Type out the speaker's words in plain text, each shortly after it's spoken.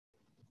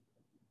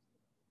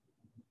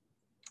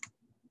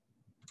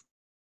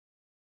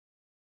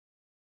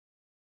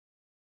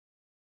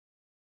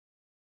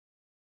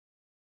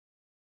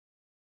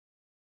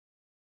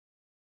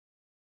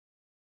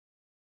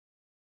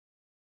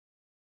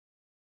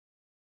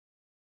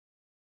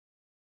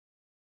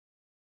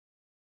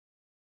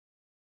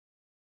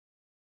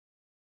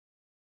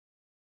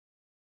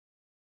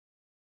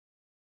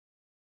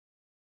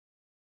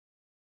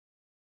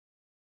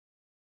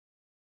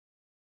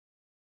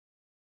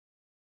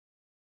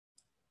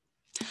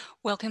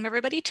Welcome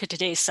everybody to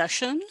today's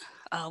session.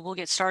 We'll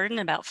get started in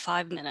about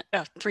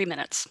 3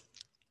 minutes.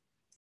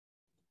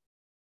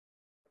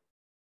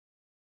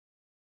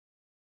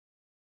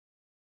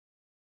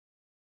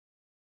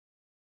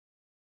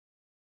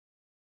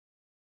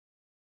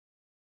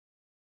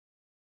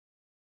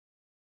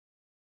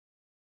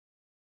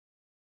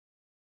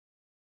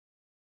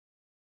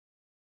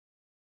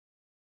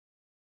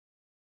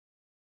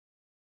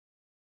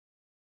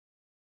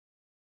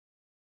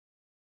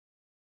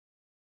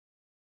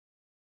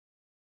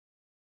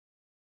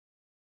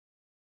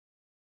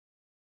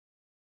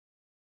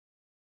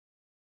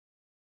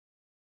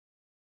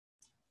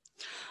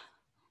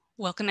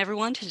 Welcome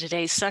everyone to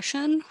today's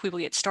session. We will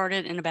get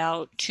started in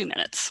about 2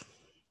 minutes.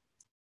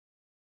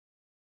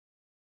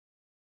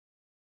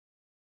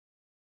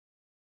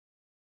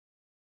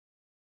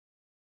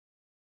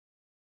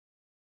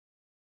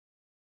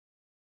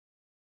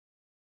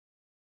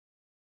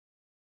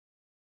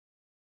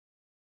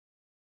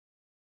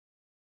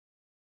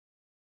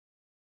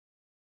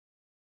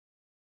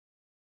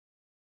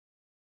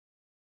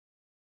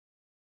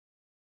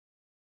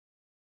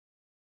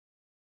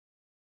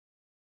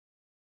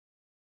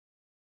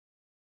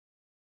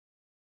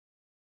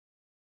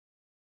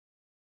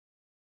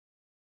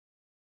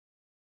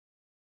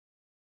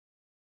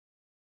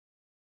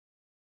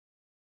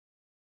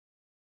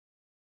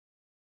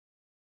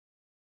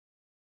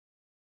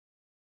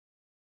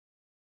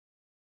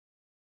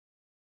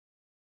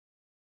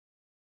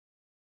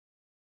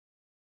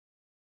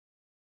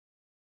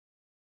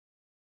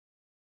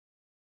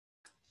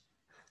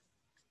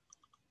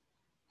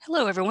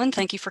 Hello everyone,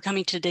 thank you for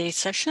coming to today's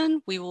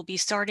session. We will be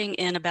starting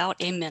in about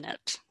a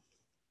minute.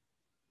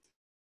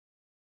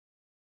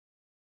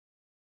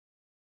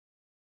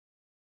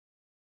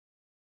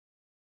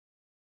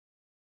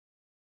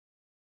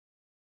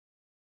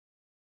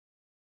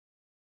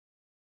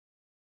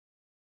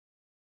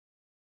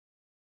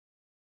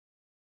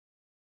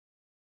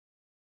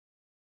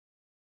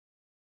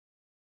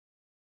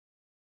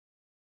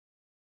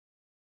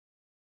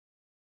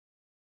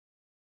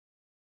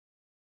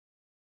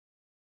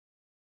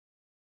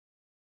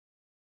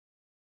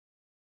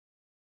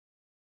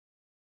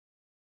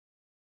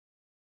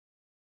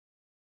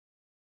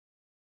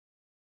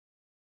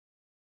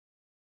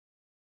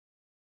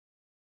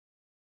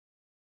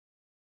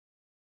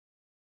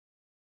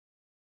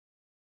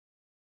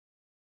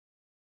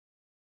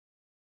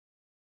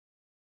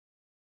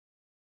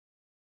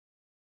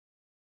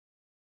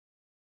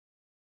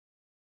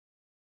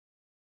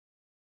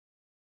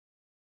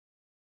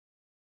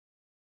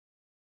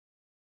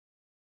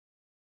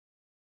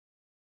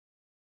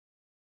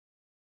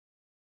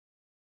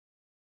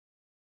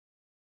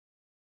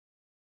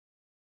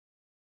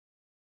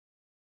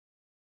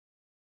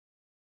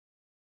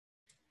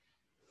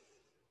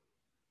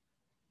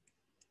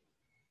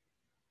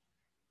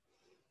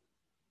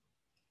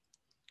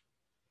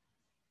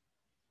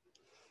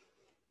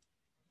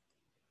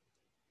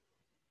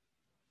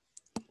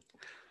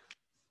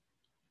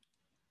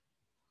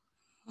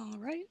 All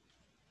right.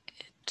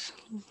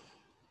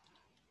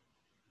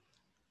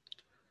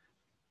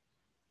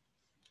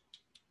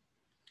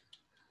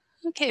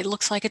 Okay, it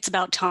looks like it's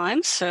about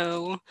time.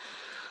 So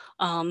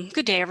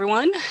good day,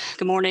 everyone.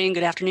 Good morning,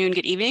 good afternoon,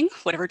 good evening,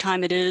 whatever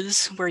time it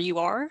is where you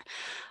are.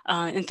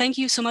 And thank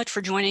you so much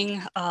for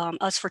joining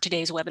us for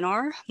today's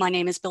webinar. My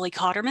name is Billy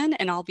Cotterman,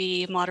 and I'll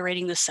be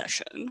moderating this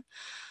session.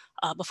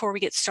 Before we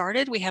get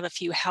started, we have a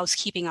few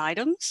housekeeping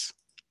items.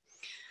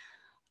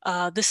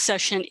 This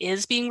session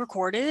is being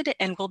recorded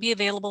and will be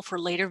available for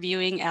later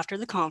viewing after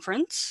the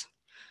conference.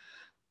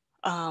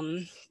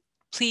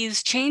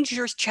 Please change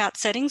your chat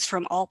settings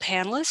from all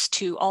panelists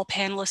to all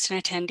panelists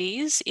and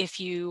attendees if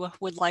you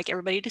would like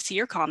everybody to see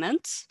your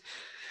comments.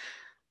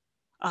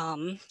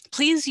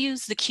 Please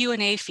use the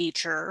Q&A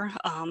feature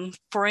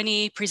for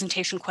any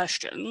presentation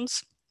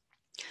questions.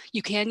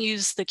 You can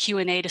use the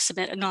Q&A to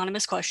submit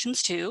anonymous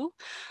questions too.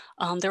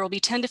 There will be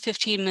 10 to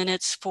 15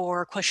 minutes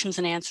for questions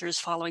and answers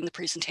following the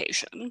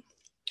presentation.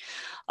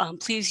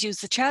 Please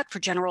use the chat for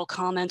general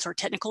comments or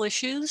technical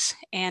issues,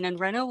 and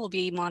Enreno will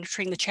be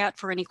monitoring the chat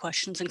for any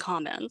questions and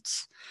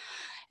comments.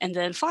 And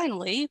then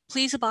finally,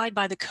 please abide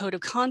by the code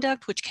of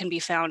conduct, which can be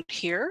found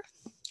here.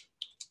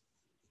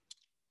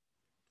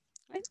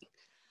 Right.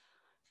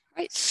 All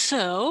right,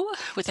 so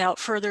without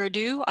further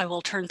ado, I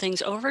will turn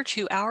things over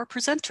to our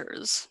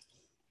presenters.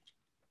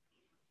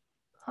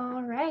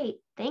 All right,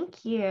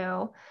 thank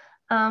you.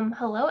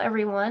 Hello,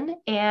 everyone.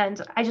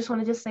 And I just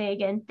wanted to say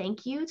again,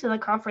 thank you to the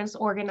conference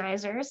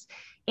organizers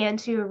and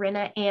to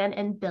Rina, Ann,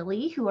 and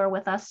Billy who are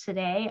with us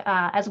today.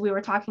 As we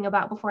were talking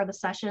about before the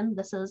session,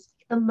 this is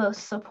the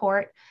most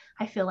support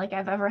I feel like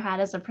I've ever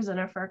had as a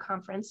presenter for a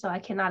conference, so I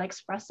cannot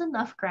express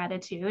enough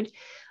gratitude.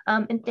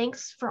 And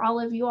thanks for all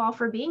of you all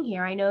for being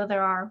here. I know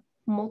there are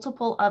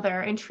multiple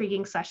other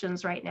intriguing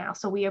sessions right now.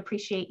 So we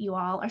appreciate you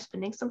all are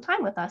spending some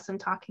time with us and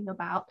talking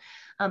about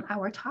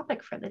our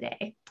topic for the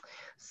day.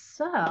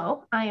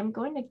 So I am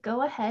going to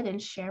go ahead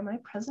and share my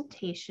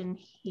presentation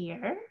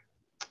here.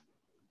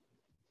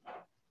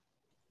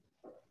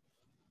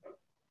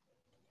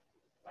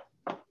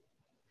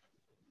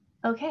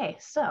 Okay,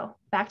 so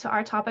back to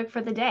our topic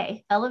for the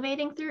day,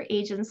 elevating through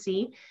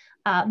agency,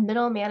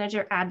 middle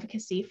manager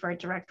advocacy for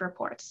direct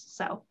reports.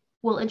 So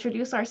we'll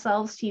introduce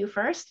ourselves to you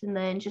first and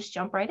then just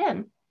jump right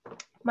in.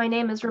 My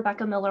name is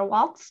Rebecca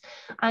Miller-Waltz.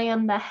 I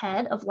am the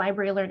head of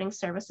Library Learning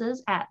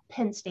Services at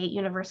Penn State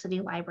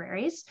University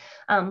Libraries,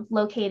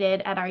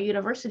 located at our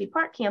University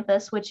Park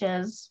campus, which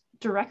is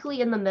directly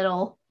in the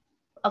middle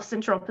of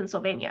central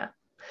Pennsylvania.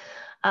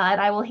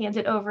 And I will hand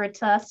it over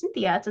to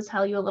Cynthia to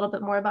tell you a little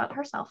bit more about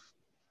herself.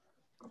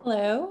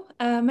 Hello,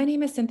 my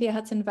name is Cynthia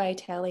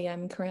Hudson-Vitale.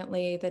 I'm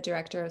currently the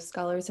Director of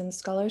Scholars and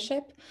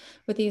Scholarship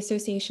with the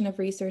Association of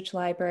Research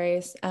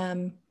Libraries.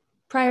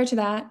 Prior to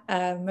that,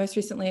 most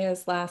recently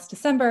as last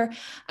December,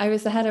 I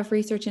was the head of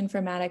Research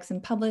Informatics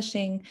and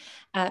Publishing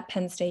at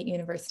Penn State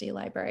University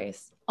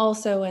Libraries,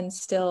 also and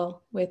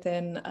still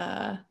within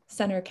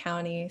Center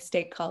County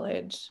State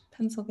College,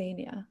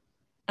 Pennsylvania.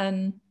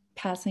 And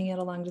passing it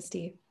along to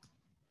Steve.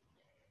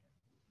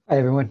 Hi,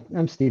 everyone.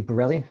 I'm Steve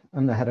Borrelli.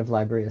 I'm the head of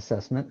library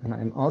assessment, and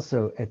I'm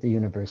also at the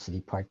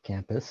University Park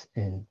campus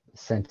in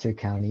Center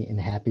County in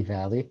Happy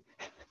Valley.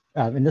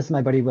 And this is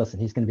my buddy Wilson.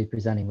 He's going to be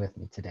presenting with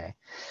me today.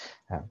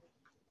 And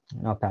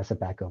I'll pass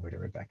it back over to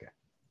Rebecca.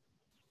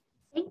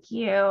 Thank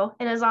you.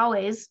 And as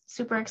always,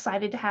 super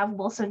excited to have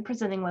Wilson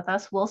presenting with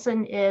us.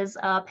 Wilson is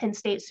a Penn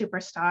State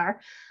superstar.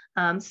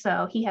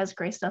 So he has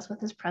graced us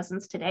with his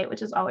presence today,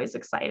 which is always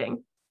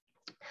exciting.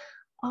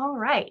 All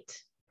right.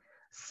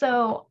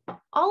 So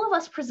all of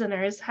us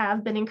presenters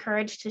have been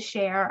encouraged to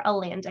share a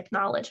land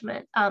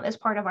acknowledgement as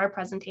part of our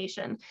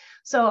presentation.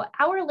 So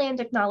our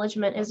land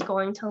acknowledgement is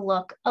going to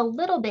look a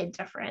little bit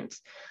different.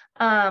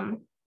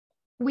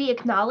 We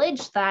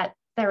acknowledge that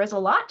there is a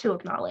lot to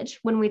acknowledge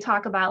when we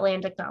talk about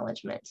land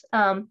acknowledgement.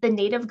 The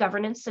Native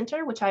Governance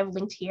Center, which I've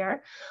linked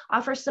here,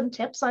 offers some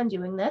tips on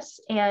doing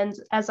this. And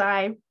as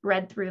I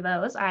read through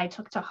those, I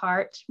took to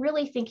heart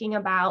really thinking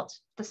about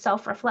the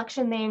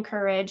self-reflection they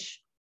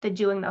encourage, the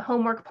doing the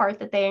homework part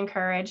that they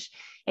encourage,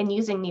 and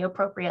using the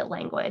appropriate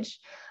language.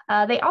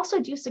 They also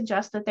do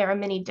suggest that there are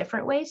many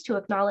different ways to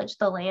acknowledge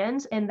the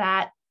land and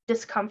that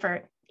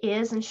discomfort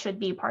is and should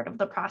be part of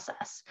the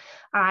process.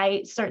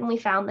 I certainly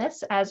found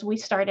this as we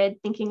started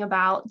thinking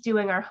about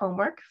doing our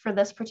homework for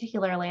this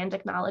particular land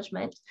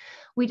acknowledgement.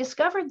 We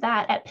discovered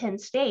that at Penn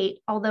State,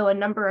 although a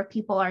number of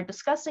people are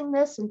discussing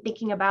this and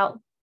thinking about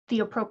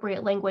the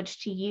appropriate language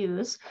to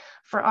use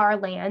for our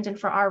land and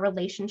for our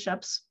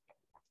relationships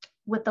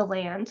with the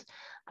land,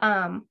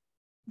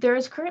 there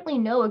is currently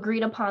no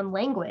agreed upon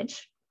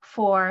language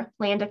for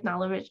land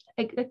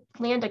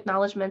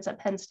acknowledgements at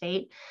Penn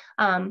State,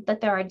 that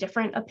there are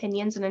different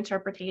opinions and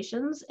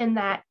interpretations, and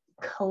that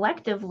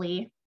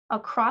collectively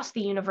across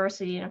the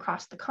university and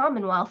across the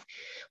Commonwealth,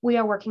 we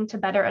are working to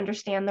better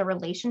understand the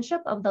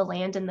relationship of the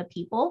land and the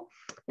people.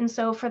 And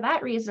so for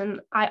that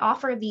reason, I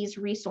offer these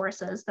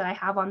resources that I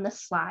have on this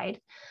slide.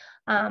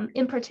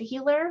 In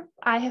particular,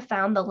 I have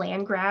found the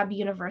Land Grab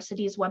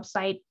University's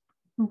website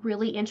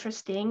really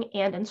interesting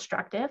and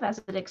instructive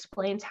as it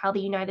explains how the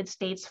United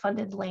States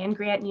funded land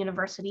grant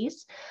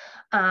universities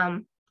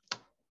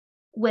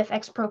with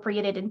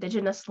expropriated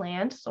indigenous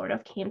land sort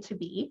of came to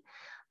be.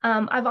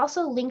 I've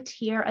also linked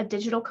here a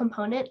digital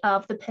component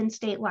of the Penn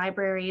State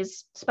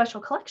Library's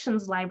Special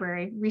Collections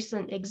Library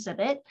recent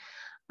exhibit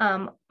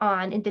on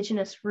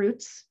indigenous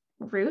roots.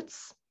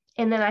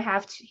 And then I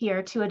have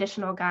here 2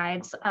 additional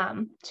guides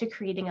to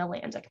creating a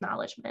land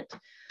acknowledgement.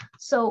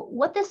 So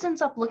what this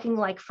ends up looking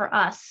like for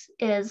us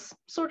is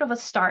sort of a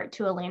start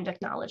to a land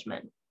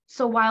acknowledgement.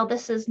 So while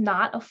this is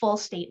not a full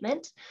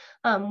statement,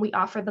 we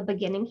offer the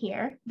beginning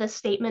here. The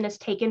statement is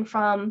taken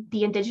from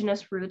the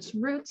Indigenous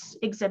Roots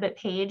exhibit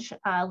page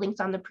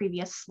linked on the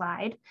previous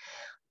slide.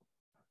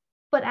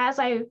 But as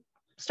I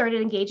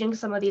started engaging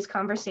some of these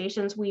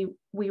conversations, we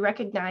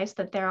recognized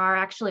that there are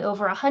actually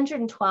over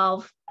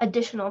 112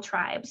 additional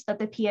tribes that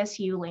the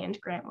PSU land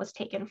grant was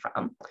taken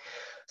from.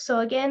 So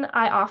again,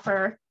 I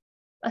offer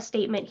a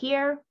statement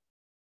here,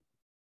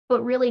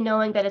 but really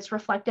knowing that it's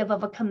reflective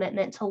of a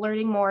commitment to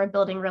learning more,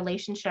 building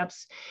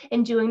relationships,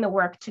 and doing the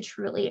work to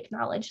truly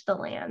acknowledge the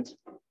land.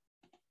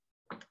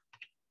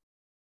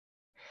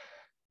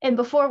 And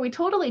before we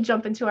totally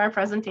jump into our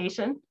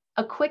presentation,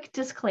 a quick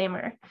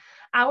disclaimer.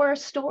 Our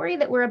story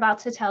that we're about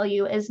to tell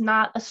you is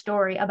not a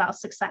story about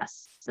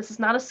success. This is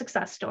not a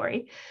success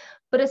story,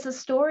 but it's a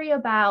story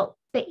about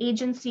the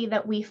agency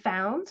that we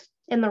found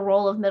in the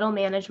role of middle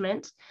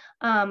management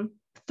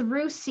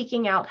through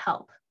seeking out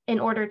help in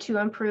order to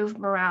improve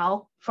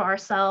morale for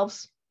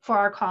ourselves, for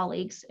our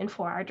colleagues, and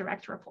for our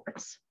direct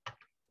reports.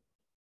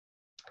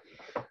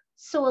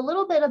 So a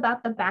little bit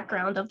about the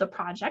background of the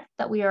project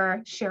that we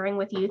are sharing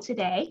with you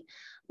today.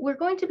 We're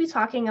going to be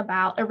talking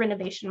about a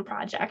renovation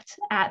project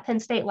at Penn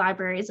State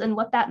Libraries and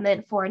what that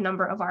meant for a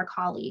number of our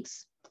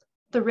colleagues.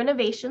 The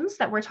renovations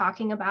that we're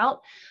talking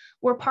about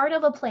were part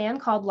of a plan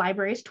called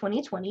Libraries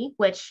 2020,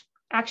 which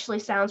actually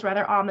sounds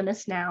rather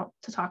ominous now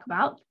to talk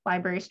about,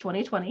 Libraries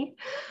 2020.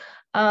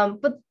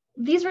 But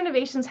these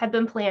renovations had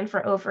been planned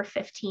for over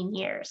 15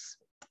 years.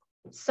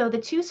 So the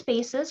two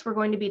spaces we're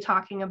going to be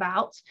talking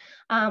about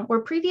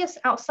were previous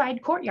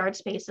outside courtyard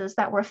spaces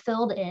that were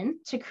filled in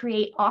to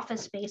create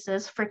office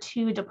spaces for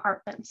two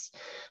departments,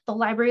 the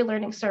Library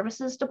Learning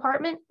Services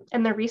Department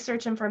and the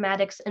Research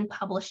Informatics and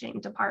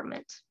Publishing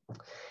Department.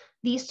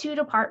 These two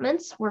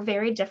departments were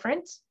very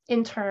different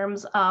in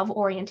terms of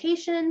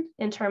orientation,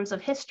 in terms of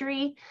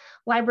history.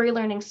 Library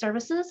Learning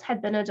Services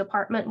had been a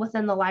department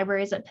within the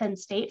libraries at Penn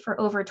State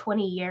for over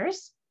 20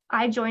 years.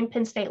 I joined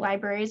Penn State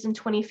Libraries in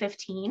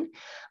 2015.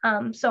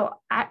 So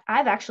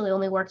I've actually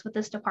only worked with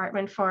this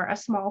department for a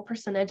small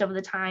percentage of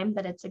the time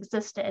that it's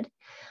existed.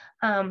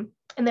 And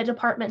the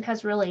department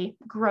has really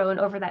grown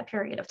over that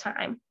period of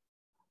time.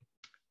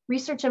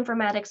 Research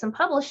Informatics and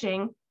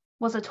Publishing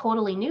was a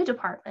totally new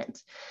department.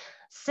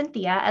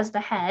 Cynthia, as the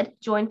head,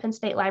 joined Penn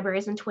State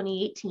Libraries in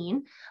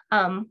 2018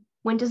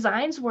 when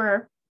designs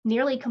were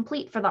nearly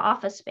complete for the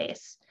office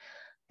space.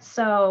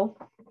 So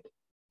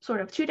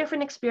sort of two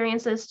different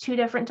experiences, two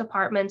different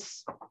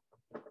departments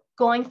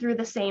going through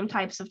the same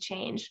types of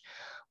change,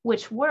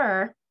 which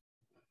were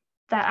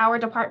that our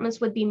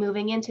departments would be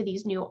moving into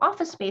these new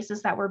office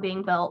spaces that were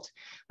being built,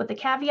 with the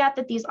caveat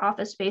that these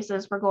office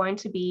spaces were going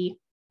to be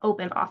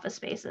open office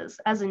spaces,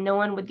 as in no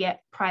one would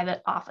get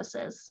private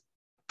offices.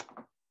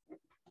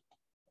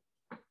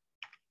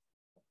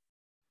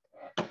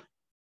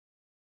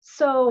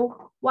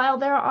 So while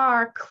there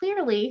are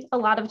clearly a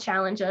lot of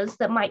challenges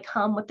that might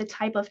come with the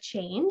type of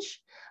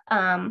change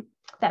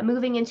that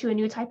moving into a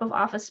new type of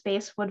office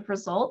space would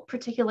result,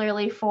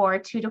 particularly for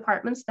two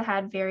departments that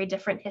had very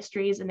different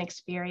histories and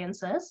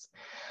experiences,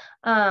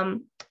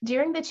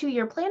 during the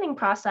two-year planning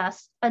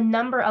process, a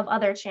number of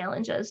other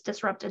challenges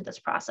disrupted this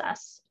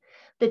process.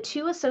 The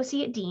two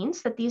associate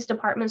deans that these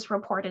departments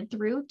reported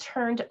through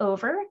turned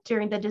over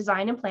during the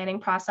design and planning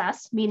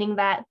process, meaning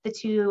that the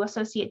two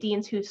associate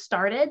deans who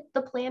started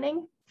the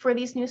planning for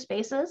these new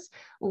spaces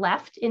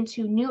left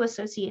into new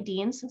associate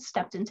deans and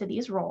stepped into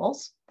these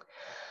roles.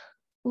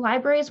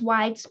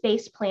 Libraries-wide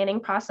space planning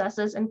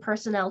processes and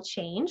personnel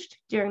changed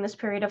during this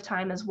period of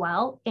time as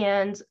well,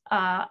 and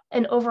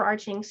an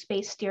overarching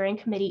space steering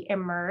committee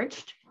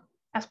emerged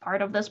as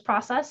part of this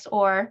process,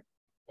 or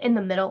in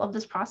the middle of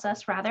this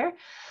process rather.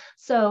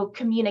 So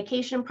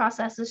communication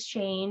processes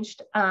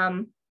changed,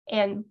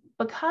 and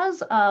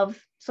because of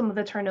some of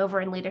the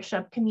turnover in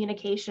leadership,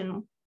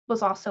 communication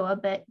was also a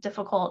bit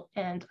difficult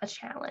and a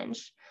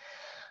challenge.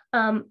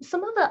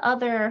 Some of the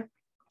other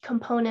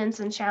components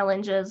and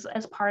challenges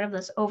as part of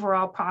this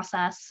overall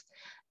process,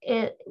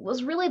 it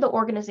was really the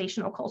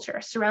organizational culture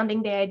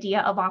surrounding the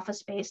idea of office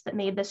space that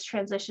made this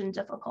transition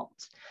difficult.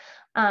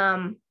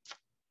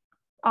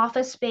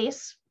 Office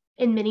space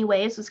in many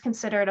ways was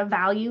considered a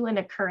value and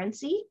a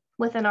currency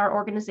within our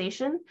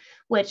organization,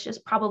 which is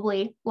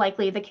probably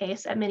likely the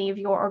case at many of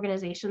your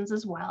organizations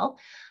as well.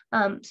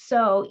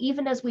 So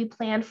even as we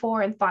planned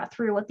for and thought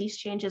through what these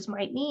changes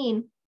might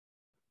mean,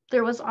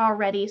 there was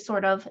already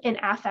sort of an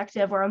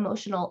affective or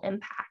emotional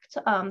impact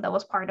that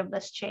was part of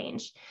this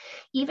change.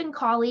 Even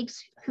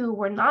colleagues who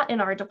were not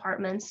in our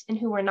departments and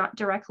who were not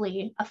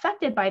directly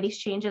affected by these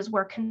changes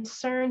were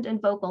concerned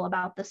and vocal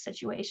about this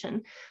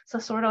situation. So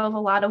sort of a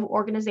lot of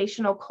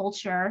organizational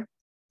culture,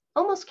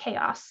 almost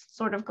chaos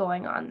sort of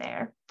going on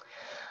there.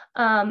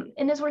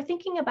 And as we're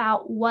thinking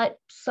about what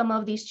some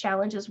of these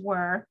challenges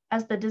were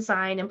as the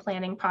design and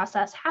planning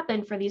process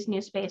happened for these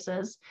new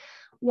spaces,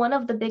 one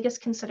of the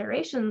biggest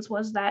considerations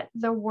was that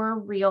there were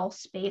real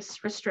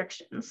space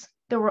restrictions.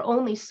 There were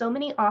only so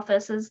many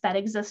offices that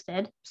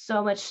existed,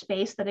 so much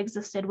space that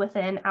existed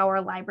within our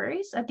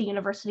libraries at the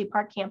University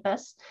Park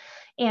campus.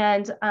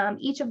 And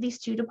each of these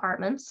two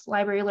departments,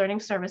 Library Learning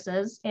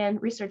Services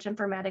and Research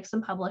Informatics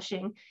and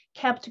Publishing,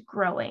 kept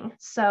growing.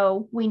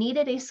 So we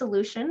needed a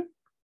solution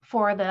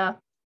for the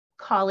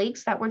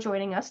colleagues that were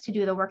joining us to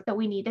do the work that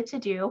we needed to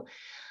do.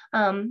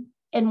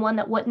 And one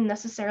that wouldn't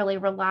necessarily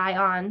rely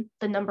on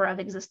the number of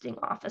existing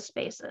office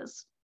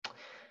spaces.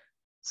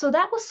 So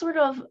that was sort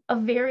of a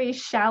very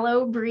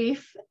shallow,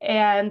 brief,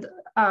 and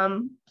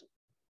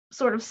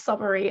sort of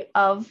summary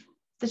of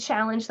the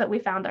challenge that we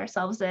found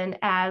ourselves in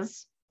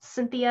as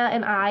Cynthia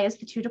and I, as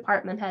the two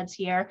department heads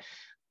here,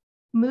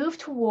 moved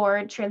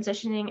toward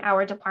transitioning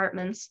our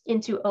departments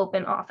into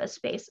open office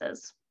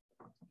spaces.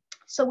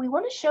 So we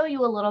want to show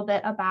you a little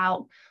bit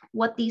about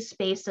what these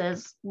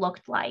spaces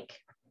looked like.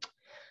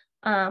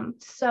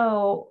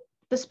 So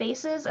the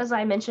spaces, as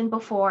I mentioned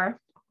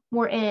before,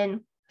 were in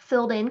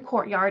filled in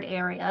courtyard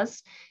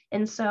areas.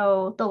 And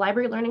so the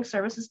Library Learning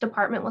Services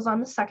Department was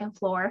on the second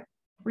floor,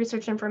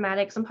 Research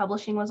Informatics and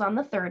Publishing was on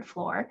the third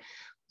floor.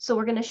 So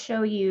we're going to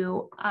show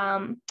you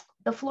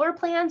the floor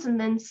plans and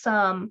then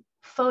some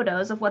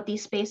photos of what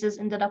these spaces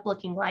ended up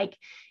looking like.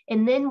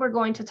 And then we're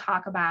going to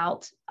talk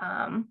about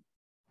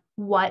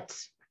what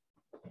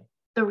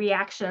the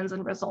reactions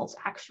and results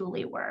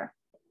actually were.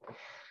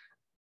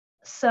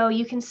 So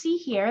you can see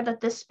here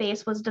that this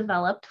space was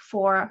developed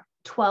for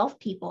 12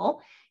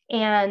 people.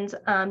 And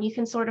you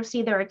can sort of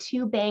see there are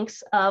two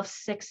banks of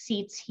 6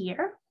 seats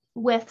here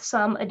with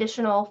some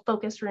additional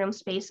focus room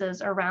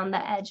spaces around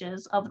the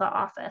edges of the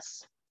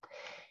office.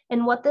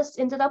 And what this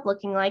ended up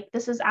looking like,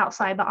 this is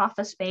outside the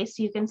office space.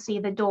 You can see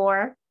the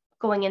door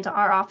going into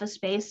our office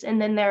space.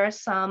 And then there is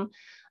some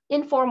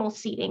informal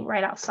seating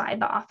right outside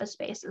the office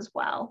space as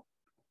well.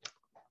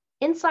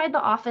 Inside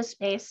the office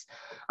space,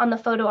 on the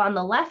photo on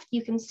the left,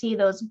 you can see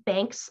those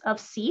banks of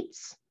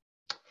seats.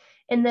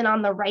 And then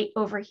on the right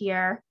over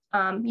here,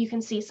 you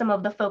can see some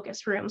of the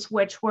focus rooms,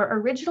 which were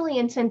originally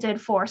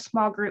intended for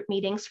small group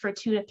meetings for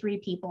 2 to 3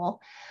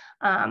 people.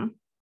 But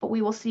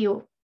we'll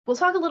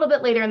talk a little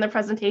bit later in the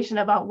presentation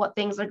about what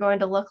things are going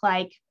to look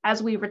like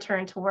as we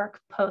return to work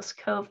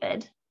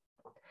post-COVID.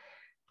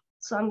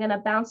 So I'm going to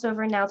bounce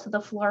over now to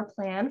the floor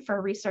plan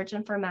for research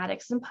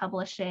informatics and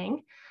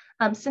publishing.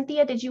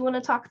 Cynthia, did you want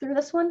to talk through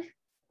this one?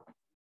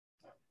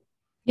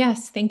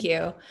 Yes, thank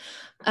you.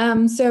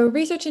 So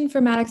research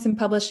informatics and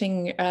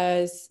publishing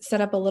is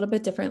set up a little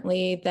bit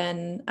differently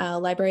than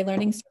library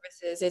learning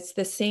services. It's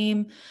the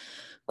same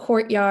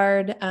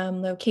courtyard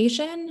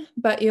location,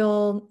 but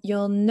you'll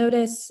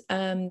notice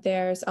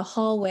there's a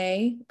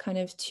hallway kind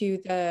of to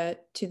the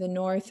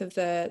north of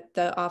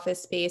the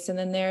office space, and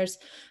then there's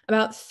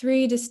about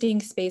 3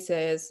 distinct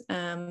spaces.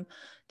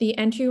 The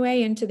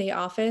entryway into the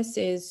office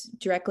is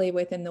directly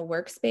within the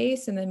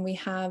workspace, and then we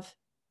have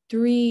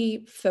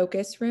 3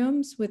 focus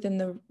rooms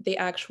within the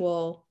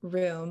actual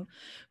room.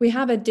 We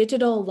have a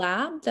digital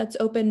lab that's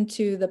open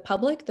to the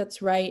public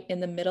that's right in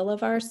the middle of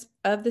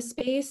the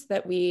space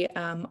that we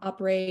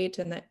operate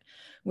and that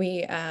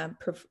we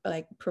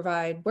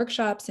provide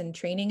workshops and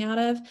training out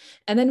of.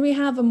 And then we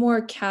have a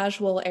more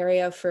casual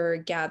area for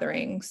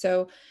gathering.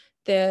 So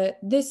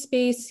this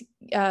space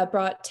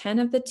brought 10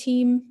 of the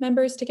team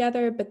members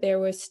together, but there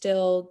was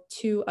still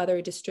 2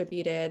 other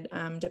distributed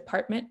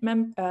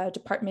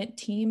department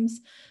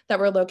teams that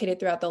were located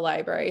throughout the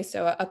library.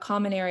 So a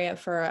common area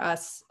for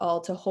us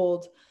all to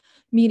hold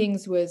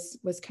meetings was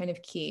kind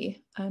of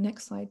key.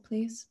 Next slide,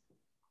 please.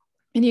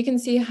 And you can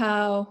see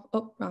how,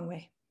 oh, wrong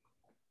way.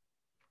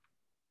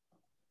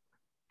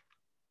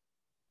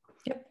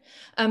 Yep.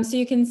 So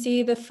you can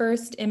see the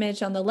first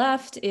image on the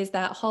left is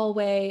that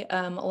hallway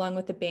along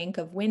with the bank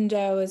of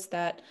windows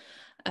that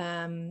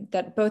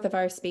both of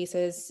our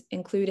spaces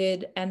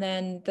included. And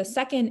then the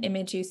second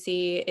image you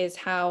see is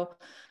how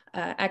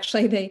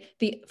actually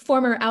the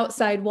former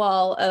outside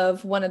wall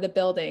of one of the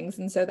buildings.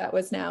 And so that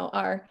was now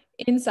our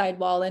inside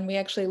wall. And we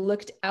actually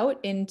looked out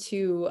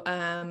into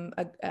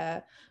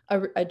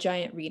a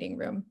giant reading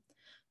room.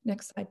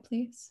 Next slide,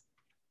 please.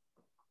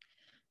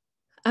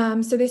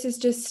 So this is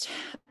just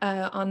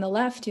on the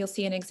left, you'll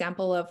see an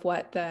example of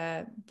what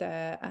the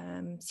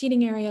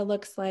seating area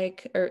looks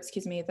like, or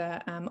excuse me, the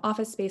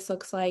office space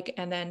looks like,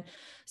 and then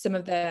some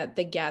of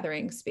the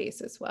gathering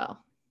space as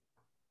well.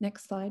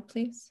 Next slide,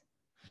 please.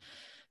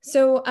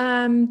 So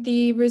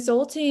the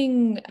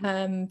resulting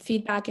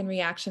feedback and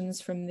reactions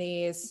from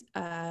these,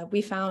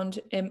 we found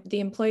the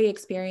employee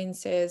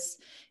experiences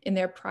in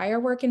their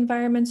prior work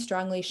environment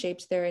strongly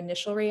shaped their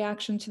initial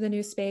reaction to the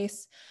new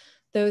space.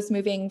 Those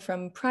moving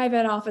from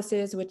private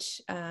offices,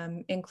 which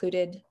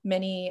included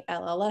many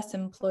LLS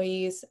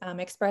employees,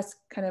 expressed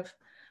kind of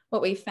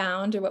what we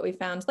found, or what we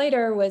found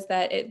later was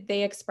that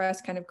they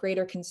expressed kind of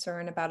greater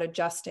concern about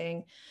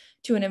adjusting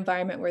to an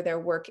environment where their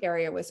work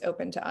area was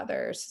open to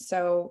others.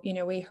 So, you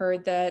know, we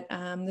heard that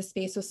the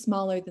space was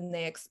smaller than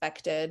they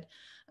expected,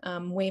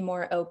 way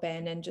more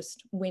open, and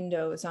just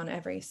windows on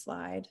every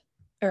slide,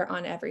 or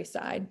on every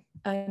side.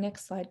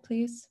 Next slide,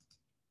 please.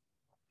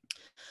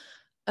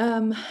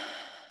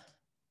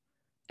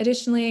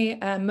 Additionally,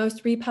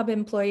 most Repub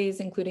employees,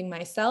 including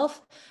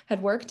myself,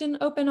 had worked in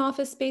open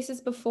office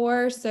spaces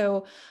before.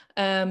 So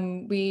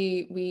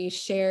we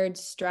shared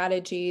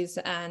strategies,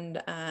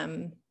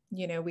 and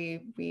you know,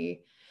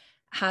 we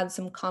had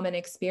some common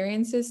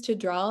experiences to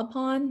draw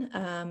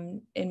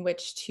upon in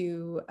which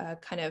to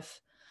kind of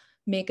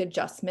make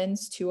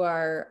adjustments to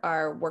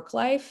our work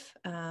life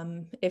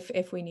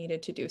if we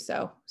needed to do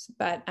so.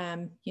 But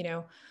you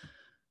know,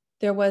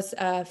 there was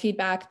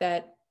feedback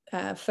that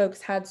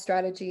folks had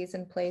strategies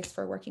in place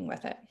for working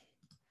with it.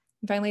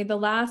 And finally, the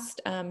last,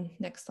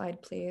 next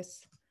slide,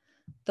 please.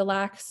 The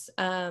last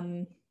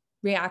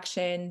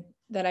reaction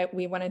that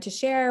we wanted to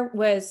share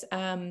was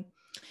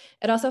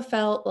it also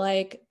felt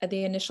like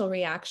the initial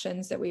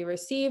reactions that we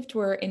received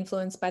were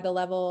influenced by the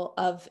level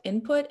of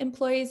input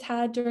employees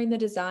had during the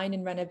design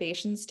and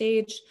renovation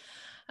stage.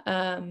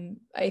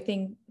 I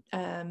think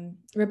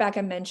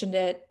Rebecca mentioned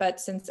it, but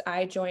since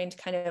I joined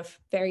kind of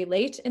very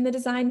late in the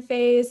design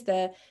phase,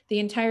 the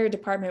entire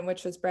department,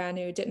 which was brand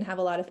new, didn't have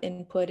a lot of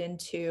input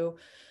into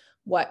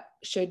what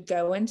should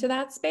go into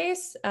that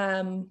space.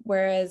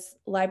 Whereas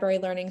library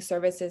learning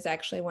services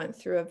actually went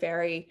through a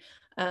very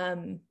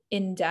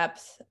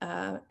in-depth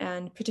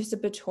and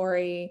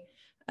participatory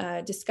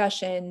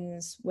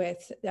discussions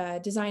with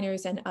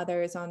designers and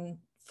others on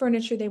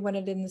furniture they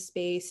wanted in the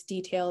space,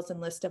 details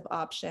and list of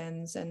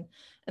options, and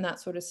that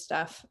sort of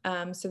stuff.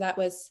 So that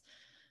was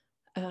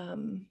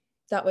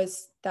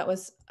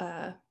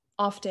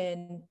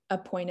often a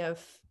point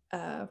of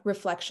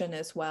reflection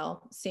as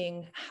well,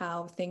 seeing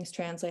how things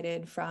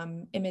translated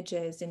from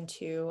images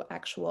into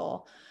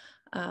actual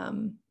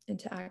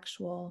into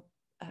actual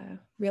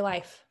real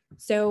life.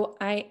 So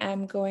I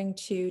am going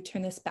to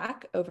turn this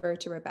back over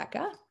to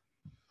Rebecca.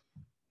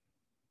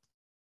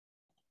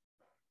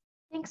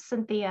 Thanks,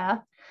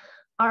 Cynthia.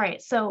 All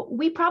right, so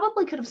we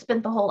probably could have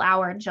spent the whole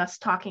hour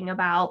just talking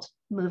about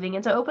moving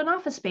into open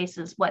office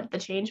spaces, what the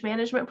change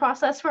management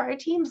process for our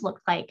teams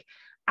looked like,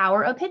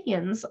 our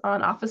opinions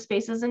on office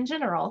spaces in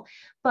general.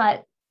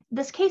 But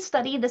this case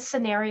study, this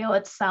scenario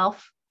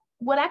itself,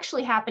 what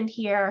actually happened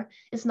here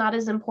is not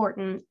as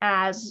important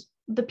as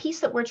the piece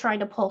that we're trying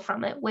to pull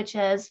from it, which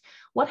is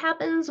what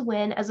happens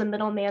when, as a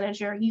middle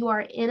manager, you are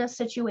in a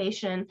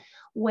situation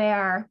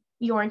where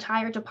your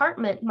entire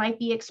department might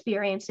be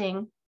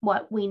experiencing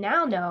what we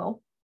now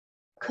know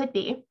could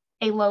be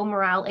a low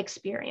morale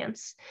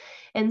experience.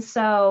 And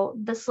so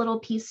this little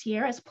piece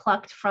here is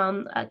plucked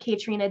from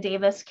Katrina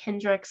Davis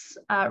Kendrick's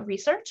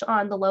research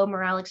on the low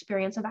morale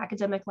experience of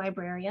academic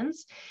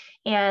librarians.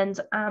 And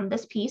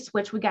this piece,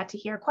 which we got to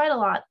hear quite a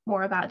lot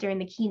more about during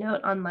the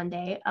keynote on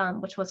Monday,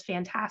 which was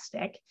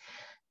fantastic,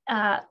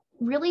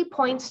 really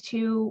points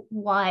to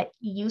what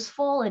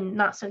useful and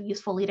not so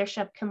useful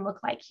leadership can look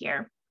like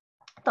here.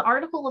 The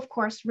article, of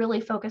course,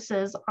 really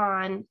focuses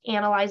on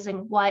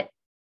analyzing what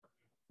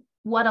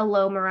a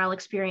low morale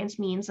experience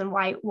means and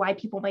why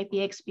people might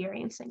be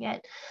experiencing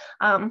it.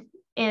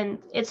 And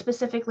it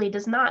specifically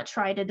does not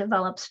try to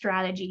develop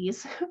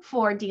strategies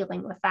for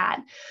dealing with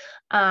that.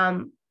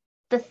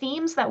 The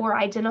themes that were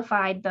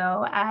identified,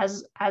 though,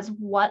 as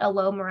what a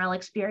low morale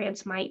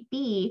experience might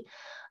be,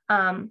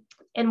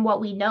 and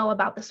what we know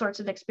about the sorts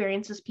of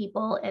experiences,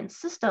 people, and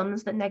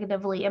systems that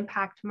negatively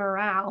impact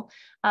morale,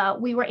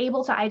 we were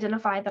able to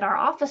identify that our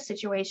office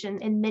situation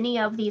and many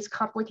of these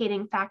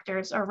complicating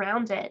factors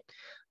around it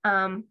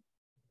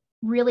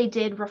really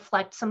did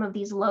reflect some of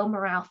these low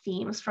morale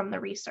themes from the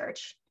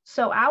research.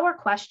 So our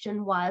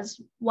question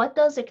was, what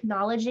does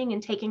acknowledging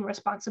and taking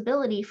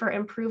responsibility for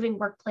improving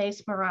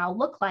workplace morale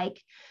look like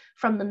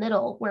from the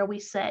middle where we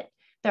sit?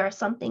 There are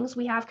some things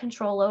we have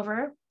control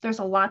over. There's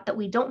a lot that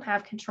we don't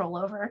have control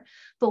over,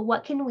 but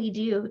what can we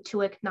do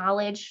to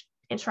acknowledge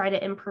and try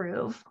to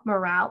improve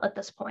morale at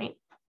this point?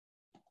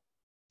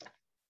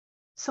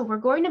 So we're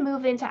going to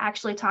move into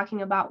actually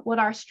talking about what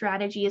our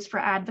strategies for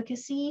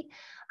advocacy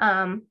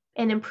and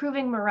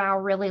improving morale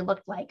really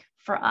looked like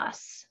for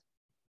us.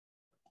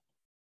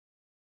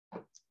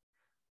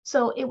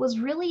 So it was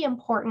really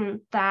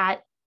important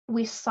that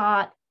we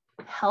sought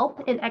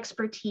help and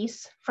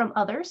expertise from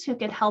others who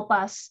could help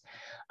us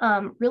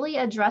really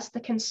address the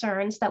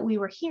concerns that we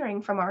were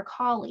hearing from our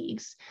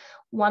colleagues.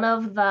 One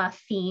of the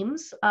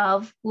themes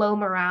of low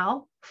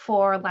morale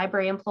for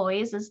library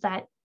employees is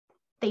that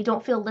they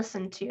don't feel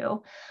listened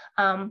to.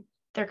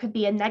 There could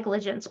be a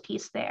negligence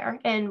piece there,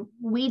 and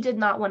we did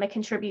not want to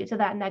contribute to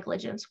that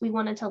negligence. We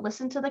wanted to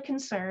listen to the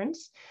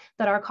concerns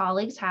that our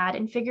colleagues had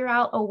and figure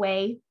out a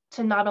way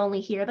to not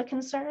only hear the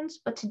concerns,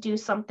 but to do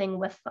something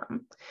with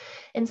them.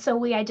 And so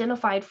we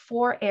identified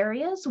 4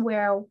 areas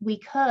where we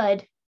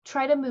could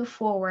try to move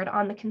forward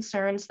on the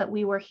concerns that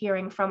we were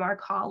hearing from our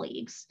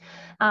colleagues.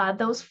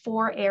 Those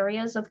 4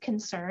 areas of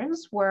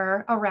concerns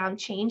were around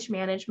change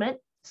management,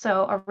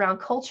 so around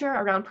culture,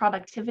 around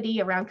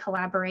productivity, around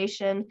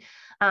collaboration,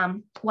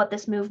 what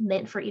this move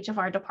meant for each of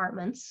our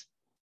departments.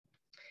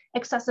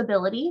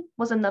 Accessibility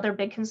was another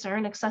big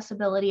concern,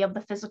 accessibility of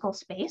the physical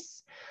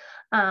space,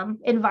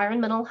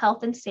 environmental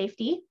health and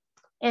safety,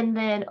 and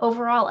then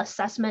overall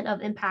assessment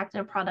of impact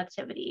and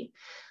productivity.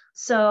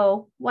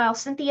 So while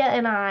Cynthia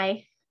and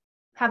I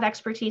have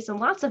expertise in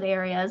lots of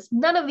areas,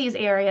 none of these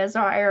areas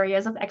are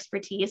areas of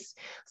expertise.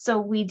 So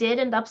we did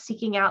end up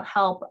seeking out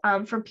help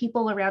from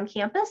people around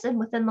campus and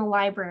within the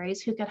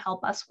libraries who could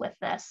help us with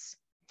this.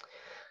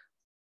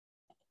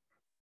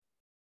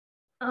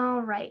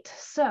 All right,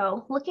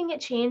 so looking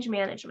at change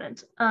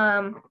management.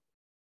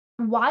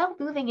 While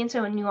moving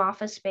into a new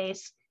office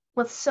space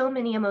with so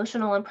many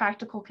emotional and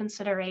practical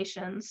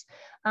considerations,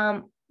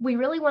 we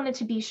really wanted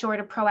to be sure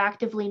to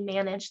proactively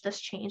manage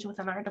this change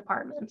within our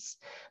departments.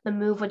 The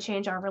move would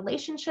change our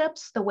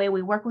relationships, the way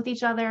we work with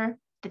each other,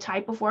 the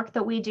type of work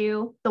that we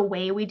do, the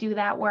way we do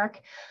that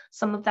work.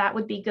 Some of that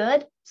would be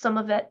good. Some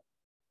of it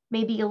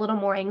may be a little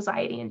more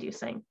anxiety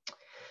inducing.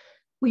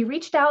 We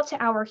reached out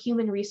to our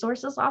human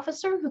resources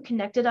officer who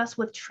connected us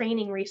with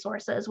training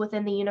resources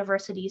within the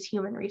university's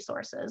human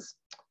resources.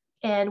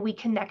 And we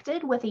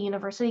connected with a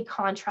university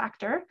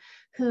contractor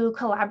who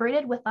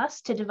collaborated with us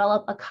to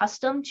develop a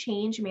custom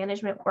change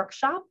management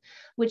workshop,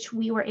 which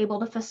we were able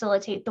to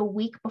facilitate the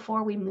week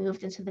before we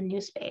moved into the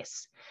new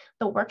space.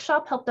 The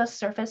workshop helped us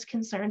surface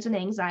concerns and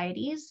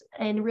anxieties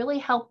and really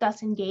helped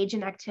us engage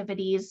in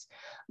activities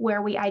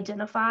where we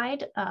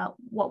identified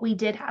what we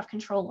did have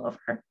control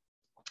over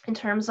in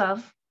terms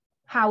of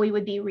how we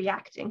would be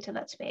reacting to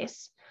that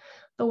space.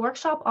 The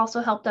workshop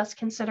also helped us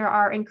consider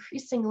our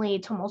increasingly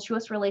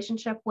tumultuous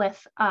relationship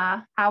with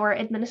our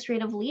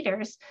administrative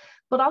leaders,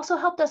 but also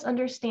helped us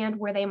understand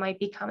where they might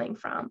be coming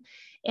from.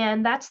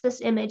 And that's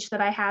this image that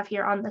I have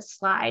here on this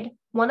slide.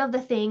 One of the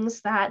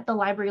things that the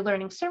Library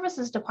Learning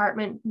Services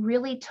Department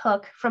really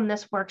took from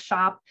this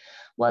workshop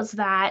was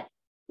that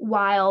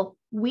while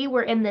we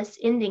were in this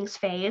endings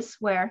phase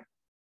where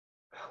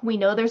we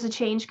know there's a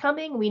change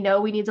coming. We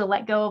know we need to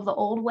let go of the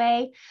old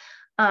way.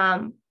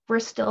 We're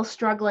still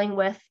struggling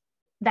with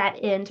that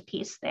end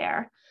piece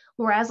there.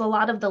 Whereas a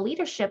lot of the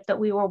leadership that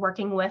we were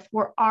working with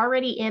were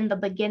already in the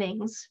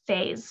beginnings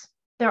phase.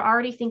 They're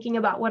already thinking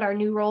about what our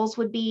new roles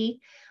would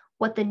be,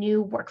 what the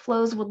new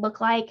workflows would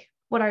look like,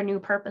 what our new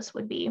purpose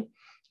would be.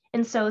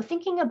 And so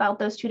thinking about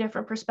those two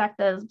different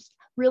perspectives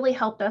really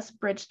helped us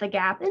bridge the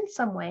gap in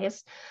some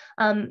ways,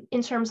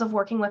 in terms of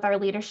working with our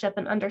leadership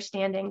and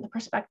understanding the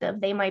perspective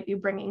they might be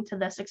bringing to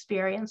this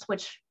experience,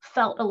 which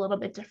felt a little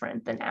bit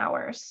different than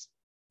ours.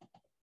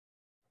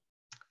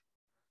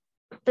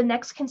 The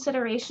next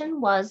consideration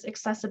was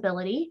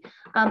accessibility.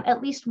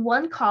 At least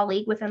one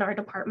colleague within our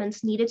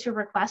departments needed to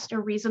request a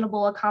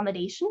reasonable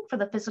accommodation for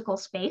the physical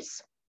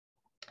space.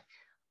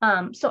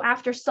 So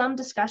after some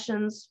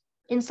discussions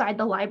inside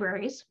the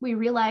libraries, we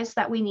realized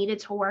that we needed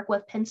to work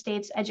with Penn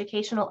State's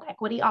educational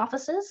equity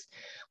offices,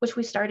 which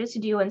we started to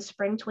do in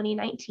spring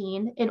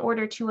 2019 in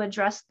order to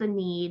address the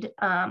need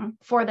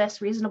for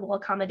this reasonable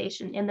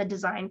accommodation in the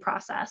design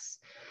process.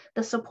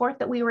 The support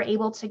that we were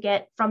able to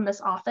get from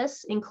this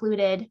office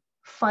included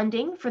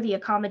funding for the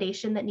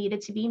accommodation that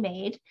needed to be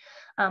made,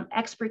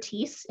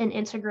 expertise in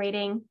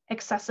integrating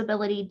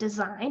accessibility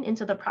design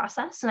into the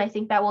process. And I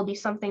think that will be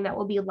something that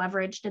will be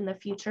leveraged in the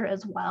future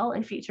as well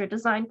in future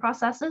design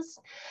processes.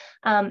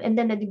 And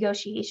then the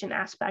negotiation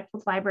aspect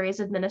with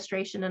libraries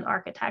administration and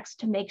architects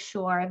to make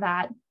sure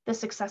that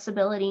this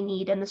accessibility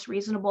need and this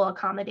reasonable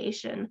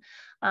accommodation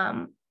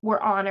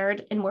were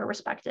honored and were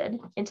respected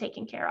and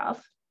taken care of.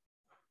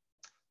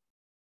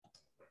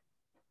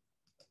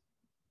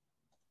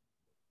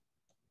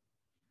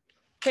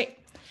 Great.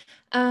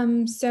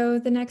 So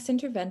the next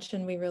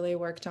intervention we really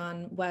worked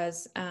on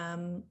was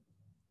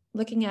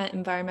looking at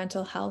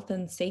environmental health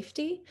and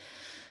safety.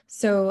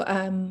 So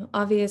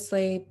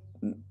obviously,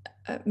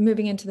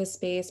 moving into the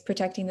space,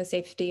 protecting the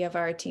safety of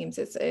our teams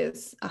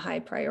is a high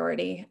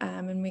priority.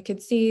 And we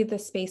could see the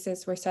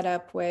spaces were set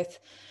up with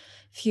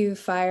few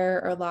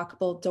fire or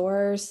lockable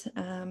doors.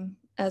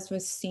 As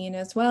was seen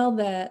as well,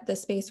 the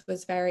space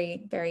was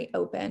very, very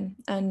open.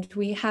 And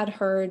we had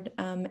heard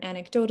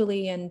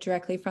anecdotally and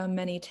directly from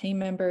many team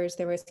members,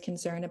 there was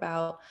concern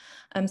about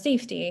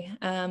safety.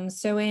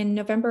 So in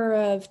November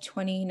of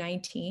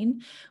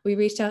 2019, we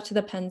reached out to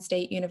the Penn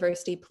State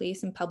University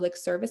Police and Public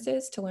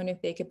Services to learn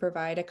if they could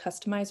provide a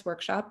customized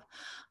workshop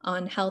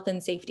on health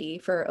and safety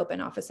for open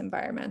office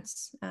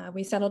environments.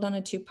 We settled on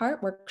a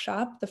two-part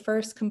workshop. The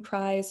first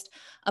comprised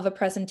of a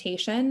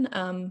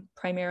presentation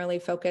primarily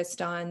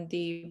focused on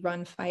the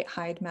run, fight,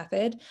 hide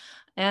method.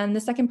 And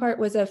the second part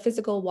was a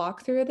physical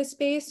walkthrough of the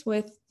space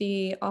with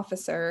the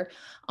officer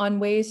on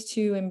ways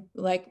to,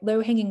 like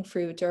low-hanging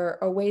fruit or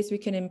ways we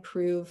can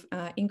improve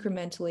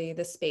incrementally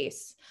the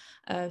space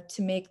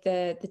to make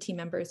the team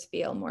members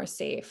feel more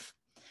safe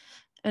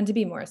and to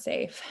be more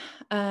safe.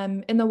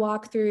 In the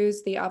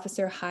walkthroughs, the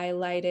officer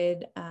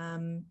highlighted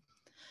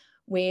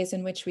ways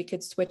in which we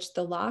could switch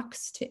the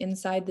locks to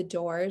inside the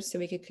doors so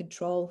we could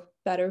control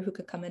better who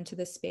could come into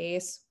the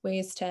space,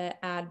 ways to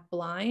add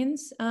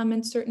blinds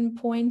in certain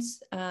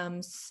points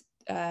to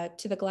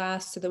the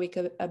glass so that we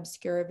could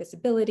obscure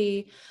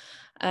visibility.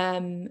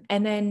 And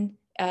then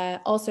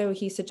also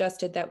he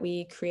suggested that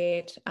we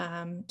create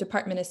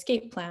department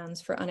escape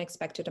plans for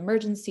unexpected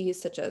emergencies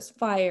such as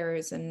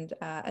fires and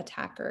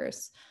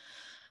attackers.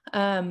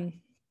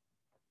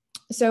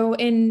 So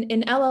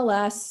in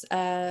LLS,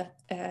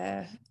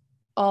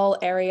 all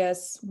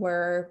areas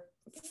were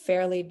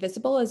fairly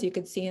visible, as you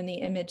could see in the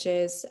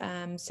images.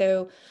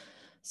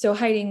 So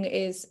hiding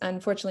is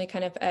unfortunately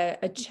kind of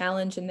a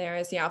challenge in there,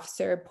 as the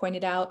officer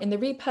pointed out. In the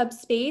repub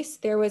space,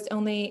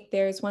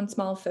 there's one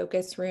small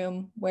focus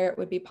room where it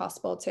would be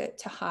possible to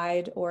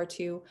hide or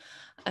to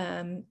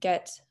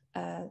get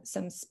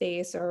some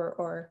space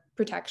or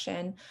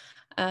protection.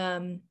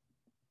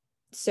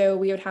 So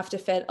we would have to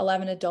fit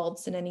 11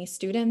 adults and any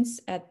students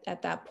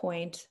at that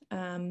point.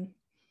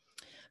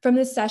 From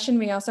this session,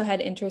 we also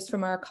had interest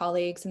from our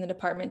colleagues in the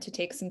department to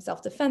take some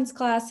self-defense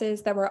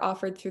classes that were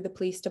offered through the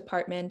police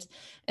department.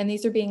 And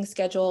these are being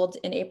scheduled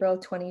in April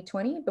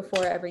 2020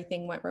 before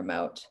everything went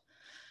remote.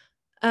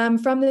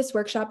 From this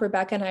workshop,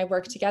 Rebecca and I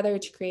worked together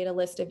to create a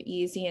list of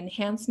easy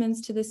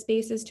enhancements to the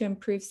spaces to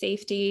improve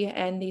safety.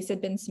 And these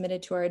had been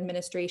submitted to our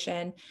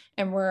administration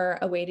and were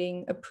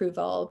awaiting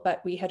approval,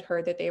 but we had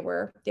heard that they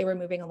were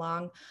moving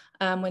along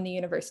when the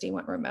university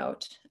went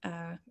remote.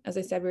 As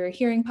I said, we were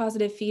hearing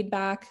positive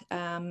feedback,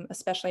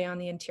 especially on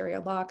the interior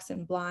locks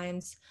and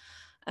blinds.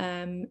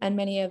 And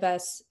many of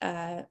us,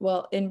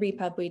 well, in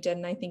Repub we did,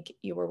 and I think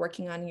you were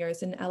working on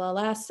yours in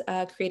LLS,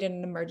 created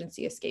an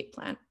emergency escape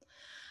plan.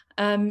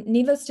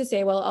 Needless to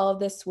say, while all of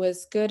this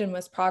was good and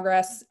was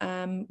progress,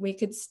 we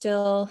could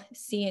still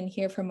see and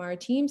hear from our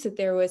teams that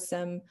there was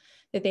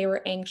that they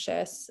were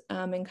anxious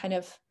and kind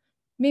of,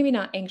 maybe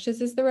not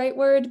anxious is the right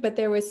word, but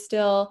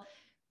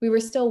we were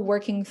still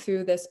working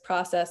through this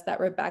process that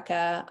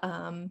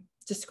Rebecca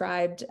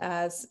described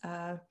as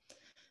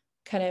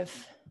kind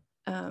of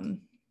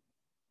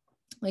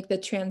like the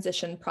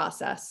transition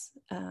process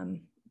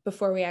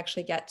before we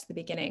actually get to the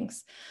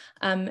beginnings.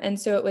 And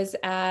so it was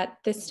at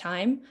this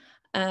time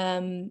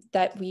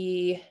that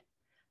we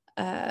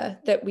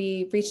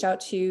reached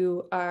out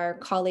to our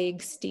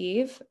colleague,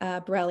 Steve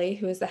Borrelli,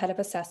 who is the head of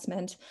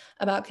assessment,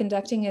 about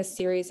conducting a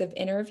series of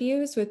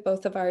interviews with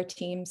both of our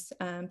teams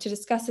to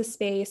discuss the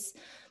space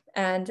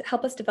and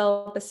help us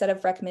develop a set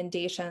of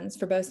recommendations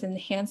for both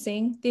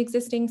enhancing the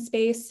existing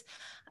space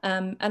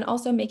and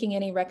also making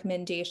any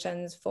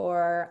recommendations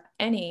for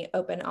any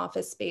open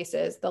office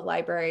spaces the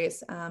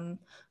libraries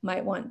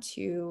might want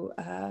to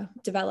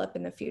develop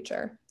in the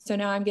future. So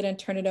now I'm going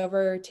to turn it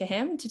over to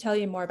him to tell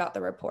you more about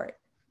the report.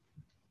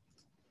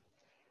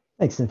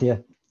 Thanks,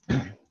 Cynthia.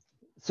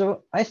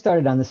 So I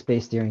started on the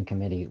Space Steering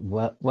Committee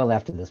well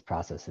after this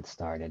process had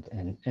started.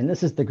 And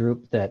this is the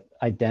group that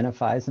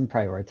identifies and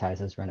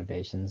prioritizes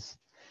renovations.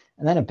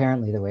 And then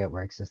apparently the way it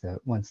works is that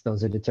once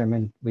those are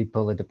determined, we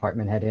pull a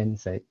department head in,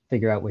 say,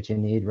 figure out what you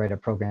need, write a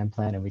program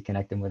plan, and we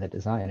connect them with a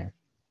designer.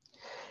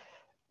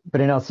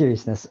 But in all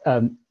seriousness,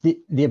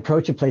 the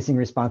approach of placing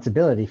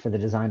responsibility for the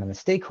design on the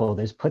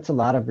stakeholders puts a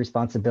lot of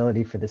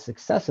responsibility for the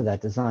success of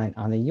that design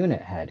on the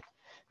unit head.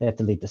 They have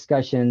to lead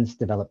discussions,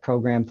 develop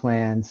program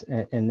plans,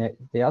 and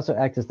they also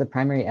act as the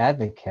primary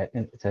advocate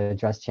to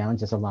address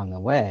challenges along the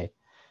way.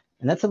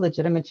 And that's a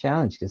legitimate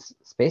challenge because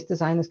space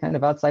design is kind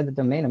of outside the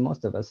domain of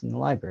most of us in the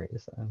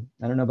libraries.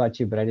 I don't know about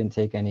you, but I didn't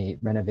take any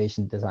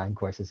renovation design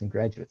courses in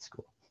graduate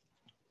school.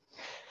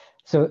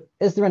 So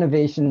as the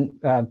renovation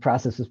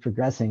process was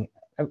progressing,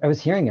 I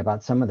was hearing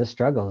about some of the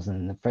struggles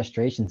and the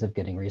frustrations of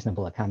getting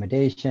reasonable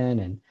accommodation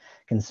and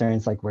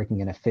concerns like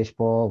working in a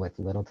fishbowl with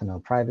little to no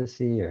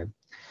privacy, or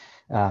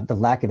the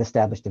lack of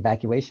established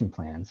evacuation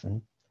plans.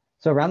 And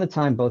so around the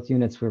time both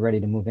units were ready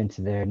to move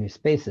into their new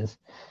spaces,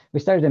 we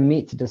started to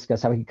meet to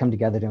discuss how we could come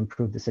together to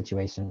improve the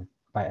situation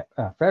for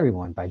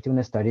everyone by doing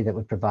a study that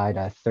would provide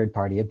a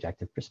third-party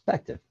objective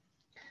perspective.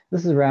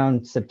 This is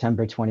around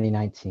September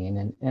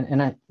 2019,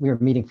 and we were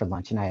meeting for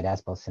lunch, and I had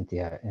asked both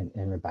Cynthia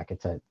and Rebecca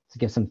to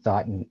give some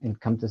thought and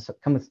come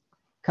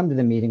to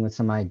the meeting with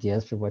some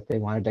ideas for what they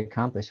wanted to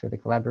accomplish with the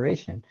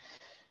collaboration.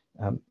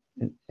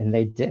 And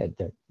they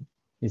did.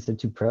 These are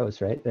two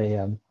pros, right?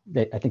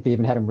 I think they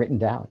even had them written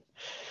down.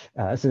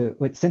 So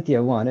what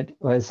Cynthia wanted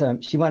was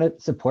she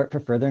wanted support for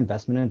further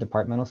investment in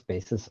departmental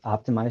spaces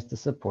optimized to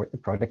support the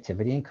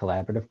productivity and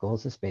collaborative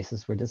goals the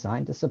spaces were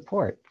designed to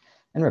support.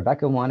 And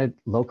Rebecca wanted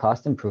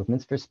low-cost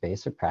improvements for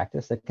space or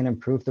practice that can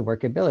improve the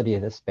workability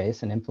of the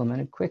space and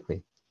implement it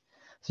quickly.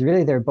 So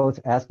really, they're both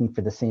asking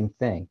for the same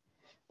thing.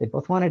 They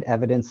both wanted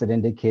evidence that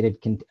indicated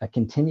a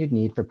continued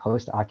need for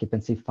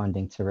post-occupancy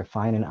funding to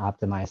refine and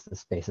optimize the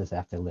spaces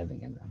after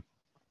living in them.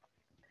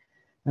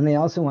 And they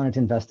also wanted to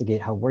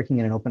investigate how working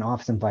in an open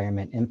office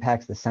environment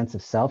impacts the sense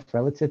of self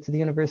relative to the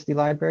university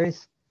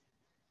libraries.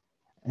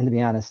 And to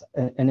be honest,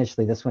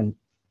 initially this one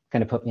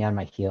kind of put me on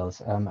my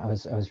heels. I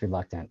was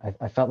reluctant.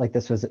 I felt like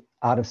this was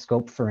out of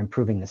scope for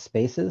improving the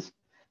spaces.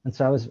 And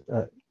so I was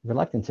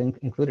reluctant to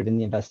include it in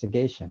the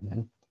investigation.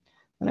 And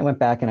then I went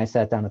back and I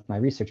sat down with my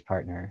research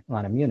partner,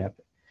 Lana Munip,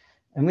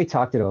 and we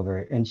talked it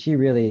over. And she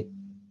really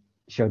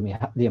showed me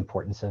the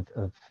importance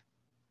of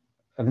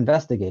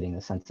investigating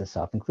the sense of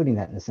self, including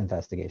that in this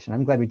investigation.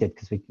 I'm glad we did,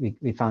 because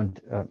we found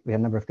we had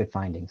a number of good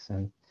findings.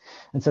 And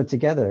so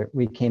together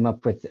we came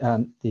up with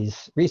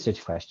these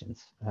research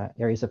questions,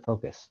 areas of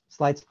focus.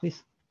 Slides,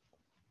 please.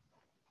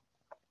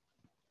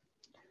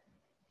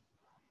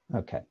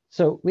 Okay,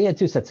 so we had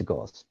two sets of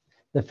goals.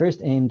 The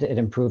first aimed at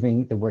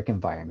improving the work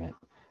environment.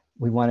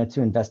 We wanted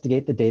to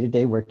investigate the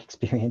day-to-day work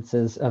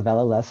experiences of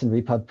LLS and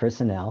Repub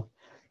personnel.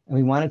 And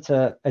we wanted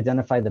to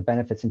identify the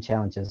benefits and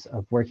challenges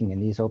of working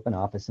in these open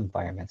office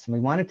environments. And we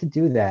wanted to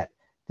do that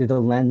through the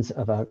lens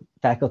of a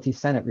faculty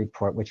senate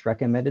report, which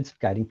recommended some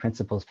guiding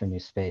principles for new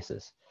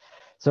spaces.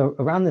 So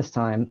around this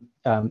time,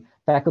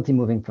 faculty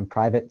moving from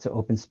private to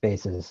open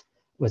spaces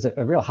was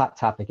a real hot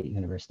topic at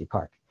University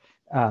Park.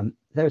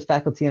 There was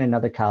faculty in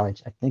another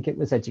college, I think it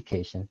was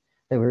education,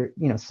 that were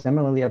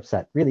similarly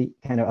upset, really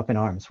kind of up in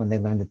arms when they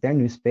learned that their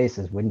new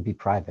spaces wouldn't be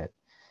private.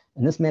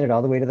 And this made it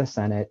all the way to the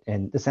Senate,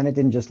 and the Senate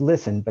didn't just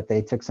listen, but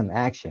they took some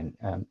action.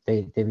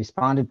 They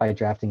responded by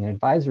drafting an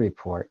advisory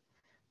report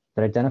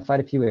that identified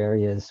a few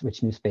areas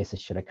which new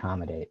spaces should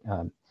accommodate.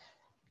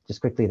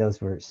 Just quickly, those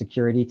were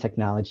security,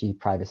 technology,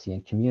 privacy,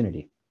 and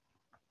community.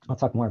 I'll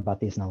talk more about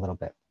these in a little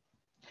bit.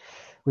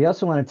 We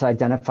also wanted to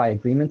identify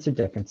agreements or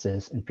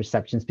differences in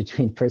perceptions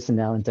between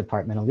personnel and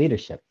departmental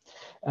leadership.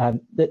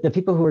 The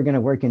people who were going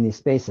to work in these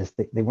spaces,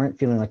 they weren't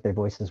feeling like their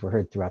voices were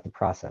heard throughout the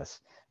process.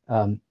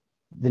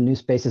 The new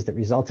spaces that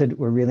resulted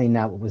were really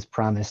not what was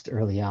promised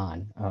early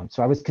on.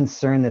 So I was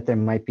concerned that there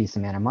might be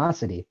some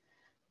animosity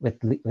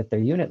with their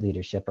unit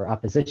leadership or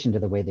opposition to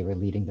the way they were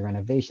leading the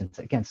renovations.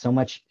 Again, so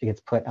much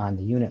gets put on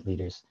the unit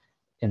leaders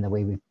in the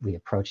way we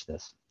approach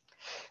this.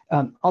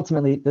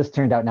 Ultimately, this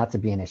turned out not to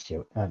be an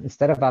issue.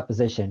 Instead of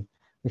opposition,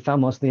 we found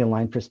mostly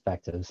aligned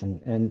perspectives,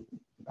 and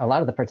a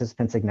lot of the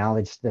participants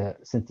acknowledged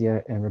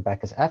Cynthia and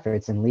Rebecca's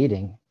efforts in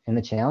leading and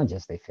the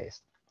challenges they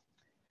faced.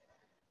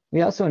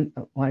 We also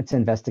wanted to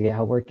investigate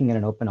how working in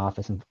an open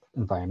office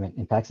environment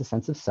impacts a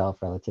sense of self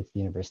relative to the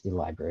university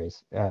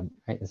libraries,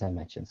 right, as I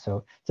mentioned.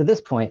 So to this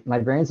point,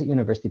 librarians at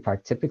University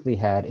Park typically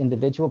had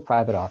individual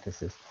private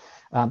offices.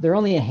 There are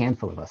only a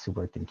handful of us who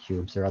worked in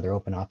cubes or other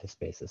open office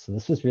spaces. So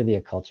this was really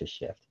a culture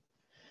shift.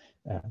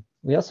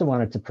 We also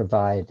wanted to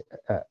provide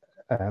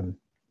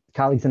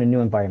colleagues in a new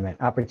environment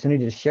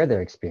opportunity to share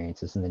their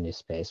experiences in the new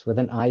space with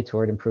an eye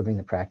toward improving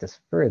the practice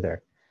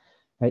further.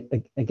 Right?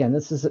 Again,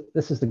 this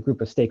is the group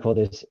of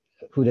stakeholders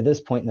who to this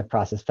point in the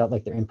process felt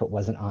like their input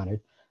wasn't honored.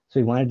 So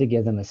we wanted to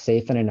give them a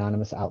safe and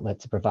anonymous outlet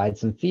to provide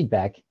some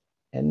feedback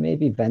and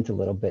maybe vent a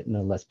little bit in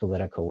a less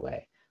political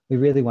way. We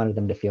really wanted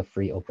them to feel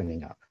free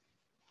opening up.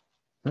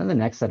 And then the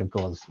next set of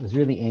goals was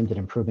really aimed at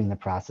improving the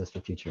process for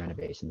future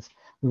innovations.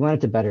 We wanted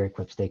to better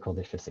equip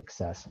stakeholders for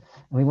success, and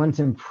we wanted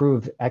to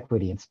improve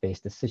equity in space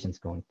decisions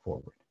going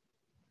forward.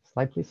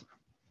 Slide, please.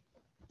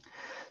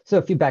 So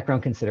a few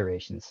background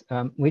considerations.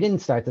 We didn't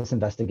start this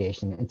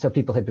investigation until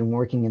people had been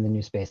working in the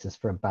new spaces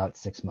for about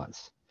 6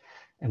 months.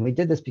 And we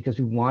did this because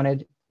we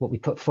wanted what we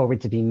put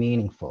forward to be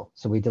meaningful.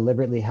 So we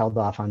deliberately held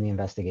off on the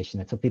investigation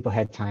until people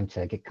had time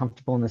to get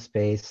comfortable in the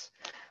space,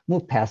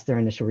 move past their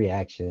initial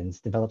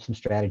reactions, develop some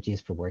strategies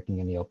for working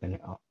in the open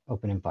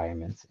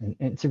environments,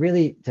 and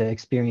to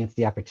experience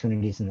the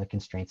opportunities and the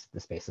constraints that the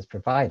spaces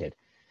provided.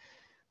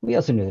 We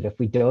also knew that if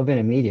we dove in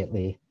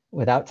immediately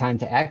without time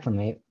to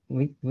acclimate,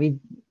 we'd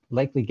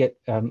likely get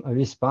a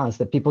response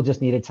that people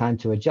just needed time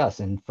to adjust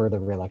and further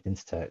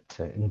reluctance to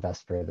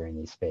invest further in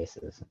these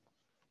spaces.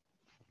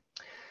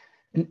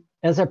 And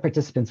as our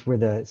participants were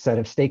the set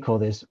of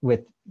stakeholders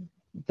with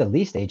the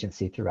least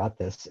agency throughout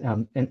this,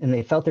 and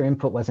they felt their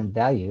input wasn't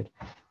valued,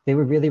 they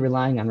were really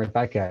relying on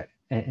Rebecca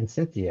and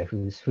Cynthia,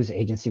 whose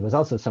agency was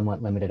also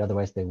somewhat limited.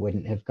 Otherwise, they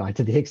wouldn't have gone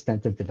to the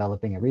extent of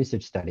developing a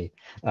research study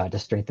to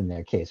strengthen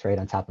their case, right,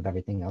 on top of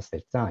everything else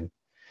they've done.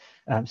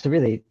 So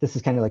really, this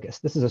is kind of like,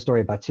 this is a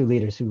story about two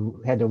leaders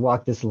who had to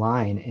walk this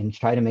line and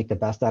try to make the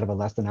best out of a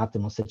less than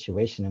optimal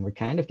situation. And we're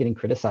kind of getting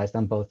criticized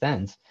on both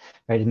ends,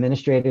 right?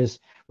 Administrators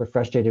were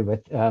frustrated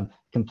with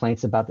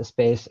complaints about the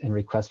space and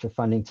requests for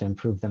funding to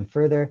improve them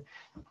further.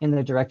 And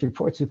the direct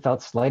reports who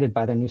felt slighted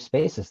by their new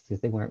spaces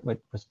because they weren't what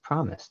was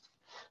promised.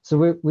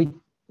 So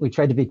we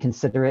tried to be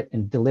considerate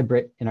and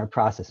deliberate in our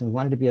process. And we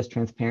wanted to be as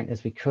transparent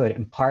as we could,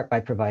 in part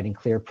by providing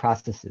clear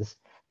processes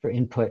for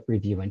input,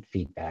 review, and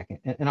feedback.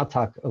 And I'll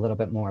talk a little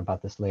bit more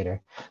about this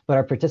later. But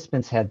our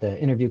participants had the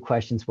interview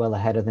questions well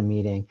ahead of the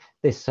meeting.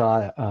 They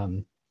saw,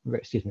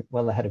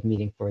 well ahead of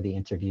meeting for the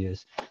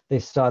interviews. They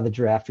saw the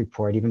draft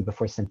report even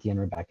before Cynthia and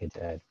Rebecca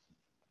did.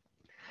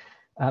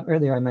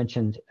 Earlier, I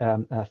mentioned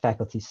a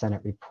Faculty Senate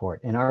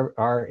report, and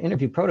our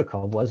interview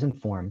protocol was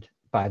informed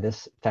by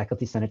this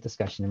Faculty Senate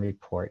discussion and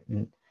report.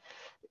 And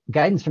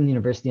guidance from the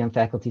university on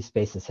faculty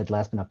spaces had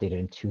last been updated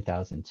in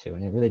 2002,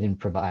 and it really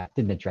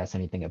didn't address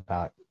anything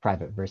about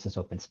private versus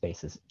open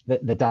spaces.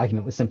 The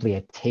document was simply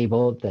a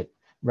table that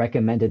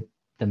recommended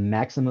the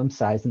maximum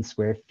size in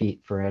square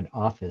feet for an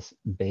office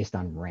based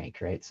on rank,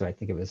 right? So I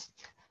think it was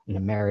an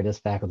emeritus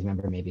faculty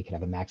member maybe could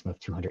have a maximum of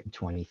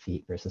 220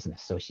 feet versus an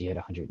associate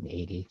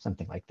 180,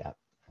 something like that.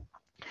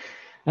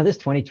 Now, this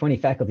 2020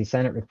 Faculty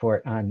Senate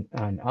report on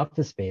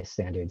office space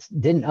standards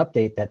didn't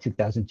update that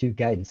 2002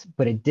 guidance,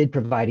 but it did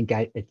provide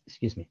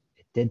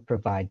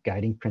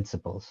guiding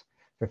principles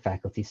for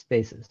faculty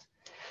spaces.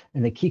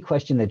 And the key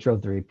question that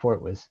drove the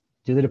report was,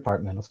 do the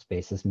departmental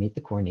spaces meet the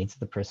core needs of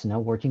the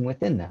personnel working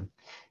within them?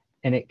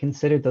 And it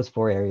considered those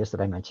 4 areas that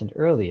I mentioned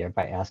earlier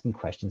by asking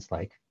questions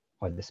like,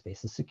 are the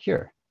spaces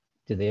secure?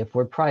 Do they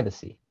afford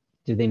privacy?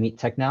 Do they meet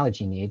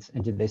technology needs?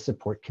 And do they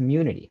support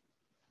community?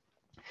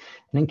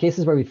 And in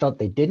cases where we felt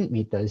they didn't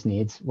meet those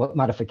needs, what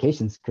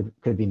modifications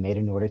could be made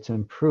in order to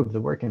improve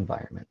the work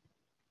environment?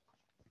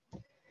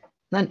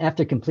 Then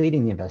after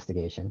completing the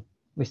investigation,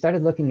 we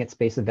started looking at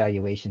space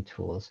evaluation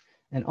tools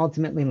and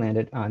ultimately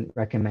landed on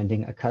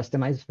recommending a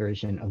customized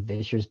version of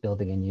Vischer's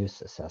Building and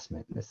Use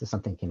Assessment. This is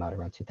something that came out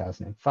around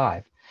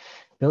 2005.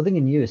 Building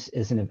and Use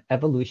is an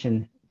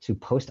evolution to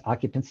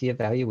post-occupancy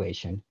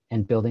evaluation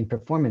and building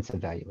performance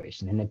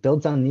evaluation. And it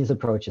builds on these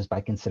approaches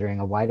by considering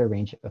a wider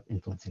range of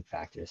influencing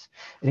factors.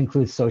 It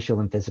includes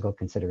social and physical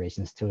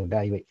considerations to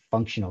evaluate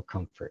functional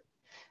comfort.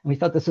 And we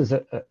thought this was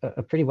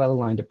a pretty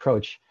well-aligned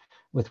approach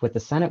with what the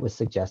Senate was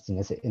suggesting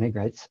as it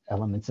integrates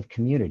elements of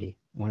community,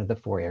 one of the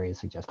 4 areas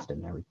suggested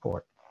in their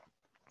report.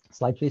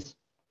 Slide, please.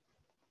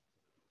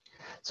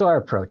 So our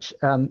approach,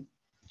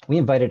 we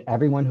invited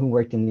everyone who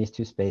worked in these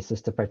 2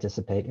 spaces to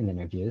participate in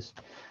interviews.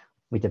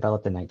 We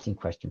developed a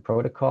 19-question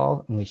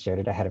protocol, and we shared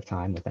it ahead of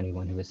time with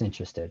anyone who was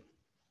interested.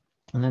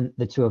 And then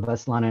the 2 of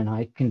us, Lana and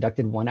I,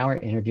 conducted 1-hour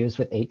interviews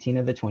with 18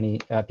 of the 20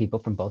 people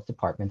from both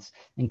departments,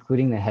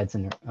 including the heads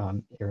in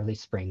early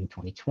spring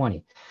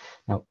 2020.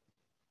 Now,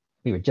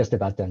 we were just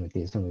about done with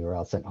these when we were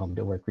all sent home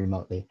to work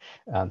remotely.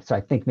 So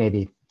I think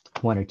maybe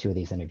 1 or 2 of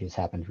these interviews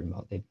happened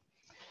remotely.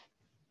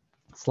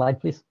 Slide,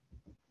 please.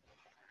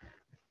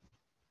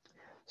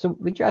 So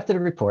we drafted a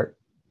report.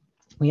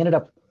 We ended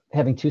up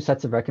having two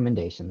sets of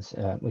recommendations,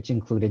 which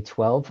included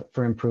 12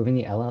 for improving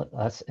the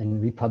LLS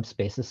and repub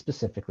spaces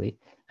specifically,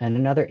 and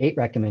another 8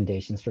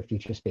 recommendations for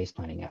future space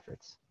planning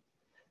efforts.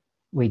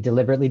 We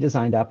deliberately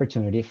designed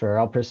opportunity for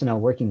all personnel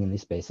working in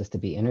these spaces to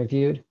be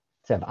interviewed,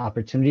 to have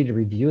opportunity to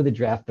review the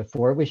draft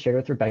before we shared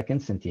with Rebecca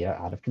and Cynthia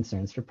out of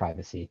concerns for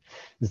privacy.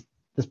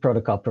 This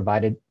protocol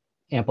provided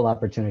ample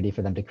opportunity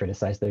for them to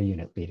criticize their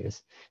unit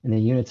leaders. And the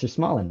units are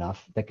small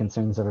enough that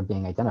concerns that were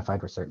being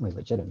identified were certainly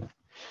legitimate.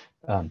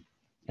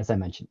 As I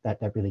mentioned,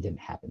 that really didn't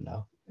happen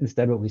though.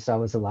 Instead, what we saw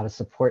was a lot of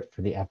support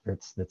for the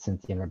efforts that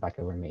Cynthia and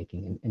Rebecca were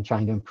making in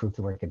trying to improve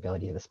the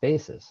workability of the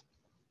spaces.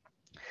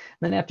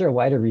 Then after a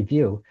wider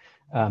review,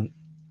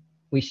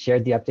 we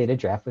shared the updated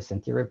draft with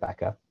Cynthia and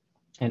Rebecca,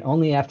 and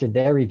only after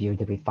their review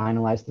did we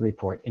finalize the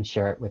report and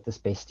share it with the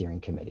Space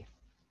Steering Committee.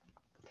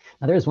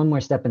 Now there is one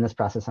more step in this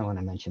process I want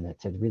to mention that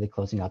to really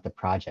closing out the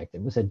project.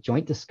 It was a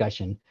joint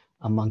discussion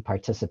among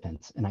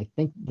participants. And I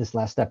think this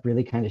last step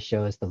really kind of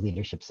shows the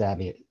leadership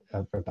savvy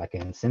of Rebecca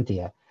and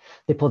Cynthia.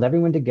 They pulled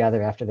everyone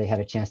together after they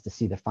had a chance to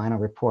see the final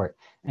report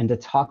and to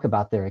talk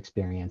about their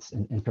experience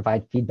and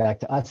provide feedback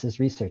to us as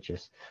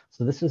researchers.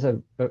 So this was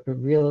a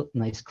real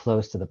nice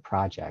close to the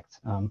project.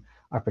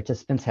 Our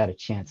participants had a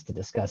chance to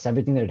discuss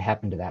everything that had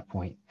happened to that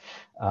point.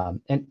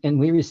 And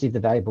we received the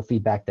valuable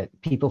feedback that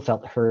people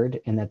felt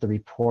heard and that the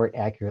report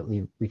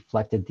accurately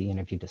reflected the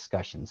interview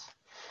discussions.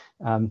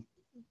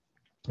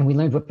 And we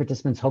learned what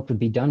participants hoped would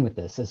be done with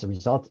this as a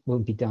result,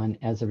 would be done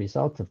as a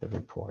result of the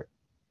report.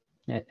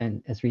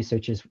 And as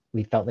researchers,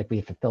 we felt like we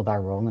fulfilled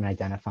our role in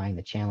identifying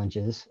the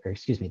challenges, or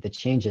excuse me, the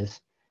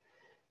changes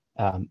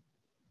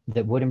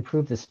that would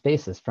improve the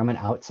spaces from an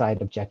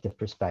outside objective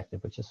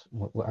perspective, which is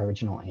our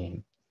original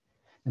aim.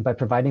 And by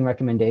providing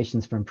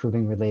recommendations for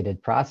improving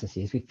related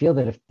processes, we feel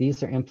that if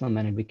these are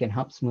implemented, we can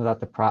help smooth out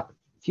the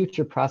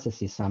future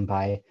processes some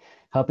by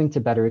helping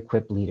to better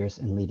equip leaders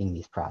in leading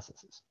these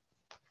processes.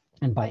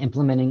 And by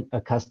implementing a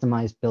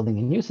customized building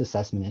and use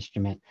assessment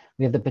instrument,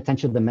 we have the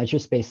potential to measure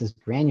spaces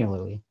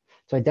granularly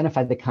to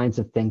identify the kinds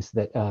of things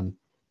that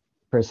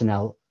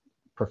personnel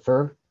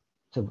prefer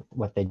to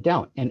what they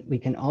don't. And we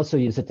can also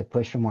use it to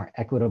push for more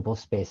equitable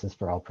spaces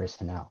for all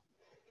personnel.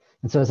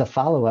 And so as a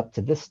follow-up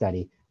to this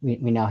study, we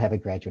now have a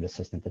graduate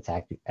assistant that's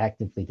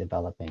actively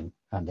developing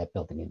that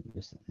building and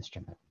use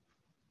instrument.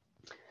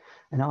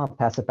 And now I'll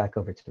pass it back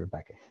over to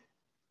Rebecca.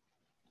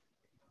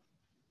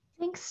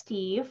 Thanks,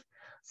 Steve.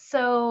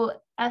 So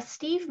as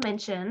Steve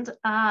mentioned,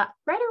 right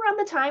around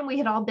the time we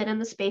had all been in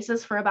the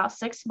spaces for about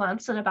 6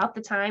 months and about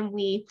the time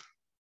we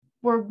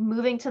were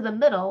moving to the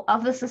middle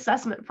of this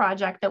assessment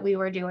project that we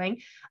were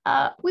doing,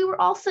 we were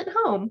all sent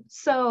home.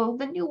 So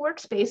the new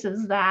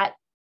workspaces that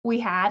we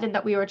had and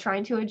that we were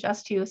trying to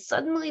adjust to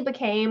suddenly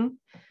became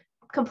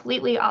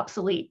completely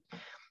obsolete.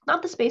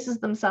 Not the spaces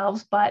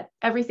themselves, but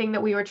everything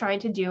that we were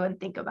trying to do and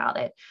think about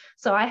it.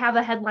 So I have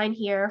a headline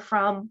here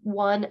from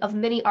one of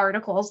many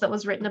articles that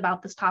was written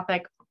about this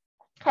topic.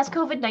 Has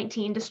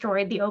COVID-19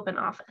 destroyed the open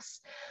office?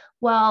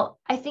 Well,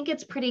 I think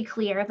it's pretty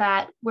clear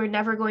that we're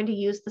never going to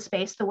use the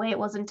space the way it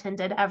was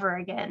intended ever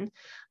again.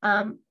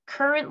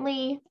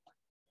 Currently,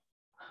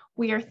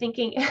 we are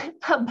thinking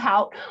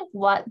about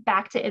what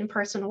back to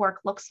in-person work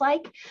looks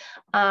like.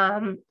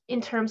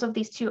 In terms of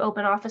these two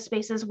open office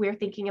spaces, we're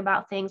thinking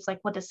about things like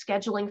what does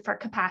scheduling for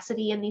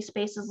capacity in these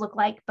spaces look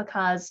like,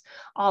 because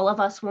all of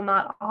us will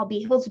not all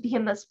be able to be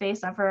in this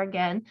space ever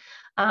again.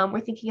 We're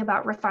thinking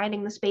about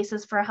refining the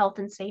spaces for health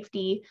and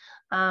safety,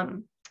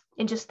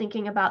 and just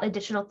thinking about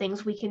additional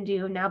things we can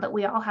do now that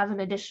we all have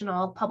an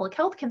additional public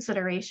health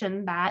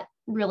consideration that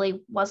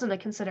really wasn't a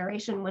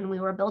consideration when we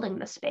were building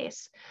this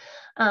space.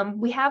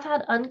 We have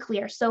had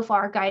unclear so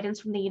far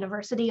guidance from the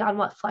university on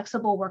what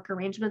flexible work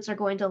arrangements are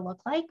going to look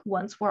like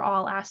once we're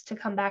all asked to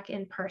come back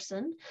in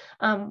person.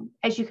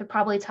 As you could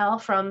probably tell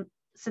from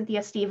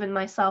Cynthia, Steve, and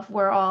myself,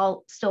 we're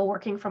all still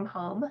working from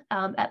home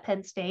at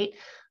Penn State.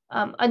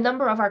 A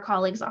number of our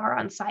colleagues are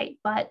on site,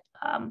 but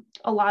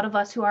a lot of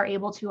us who are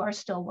able to are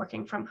still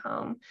working from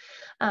home.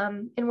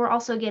 And we're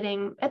also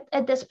getting,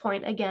 at this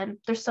point, again,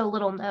 there's so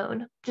little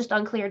known, just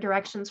unclear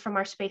directions from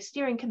our Space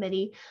Steering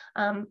Committee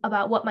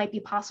about what might be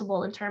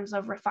possible in terms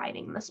of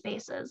refining the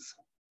spaces.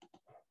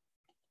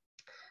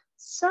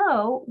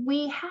 So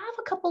we have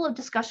a couple of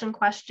discussion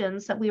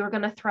questions that we were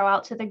going to throw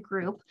out to the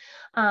group,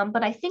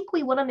 but I think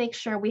we want to make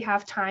sure we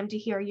have time to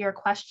hear your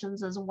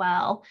questions as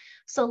well.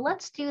 So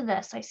let's do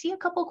this. I see a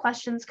couple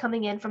questions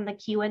coming in from the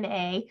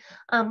Q&A.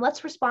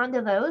 Let's respond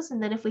to those,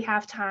 and then if we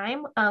have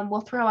time, we'll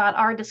throw out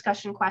our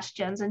discussion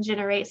questions and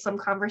generate some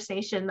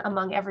conversation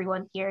among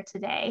everyone here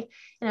today.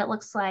 And it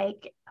looks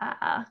like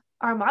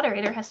our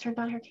moderator has turned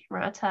on her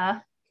camera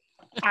to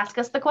ask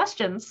us the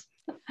questions.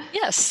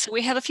 Yes,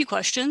 we have a few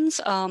questions.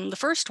 The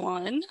first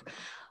one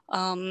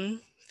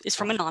is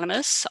from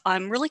Anonymous.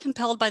 I'm really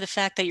compelled by the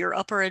fact that your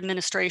upper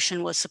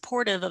administration was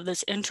supportive of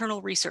this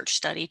internal research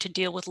study to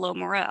deal with low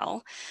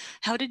morale.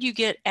 How did you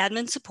get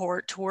admin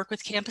support to work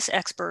with campus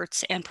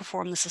experts and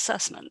perform this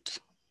assessment?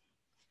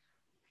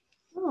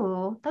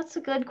 Ooh, that's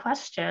a good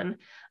question.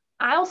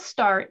 I'll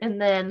start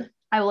and then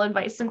I will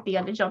invite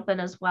Cynthia to jump in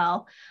as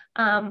well.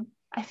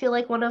 I feel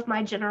like one of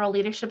my general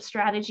leadership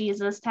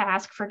strategies is to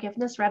ask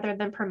forgiveness rather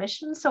than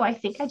permission. So I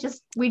think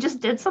we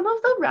just did some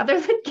of them rather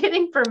than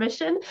getting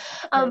permission.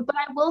 But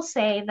I will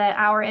say that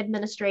our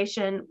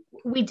administration,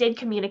 we did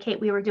communicate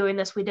we were doing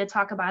this. We did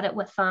talk about it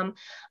with them.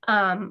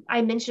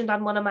 I mentioned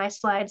on one of my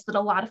slides that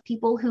a lot of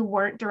people who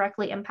weren't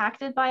directly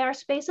impacted by our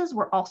spaces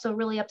were also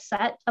really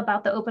upset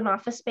about the open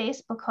office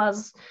space,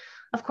 because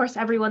of course,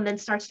 everyone then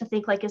starts to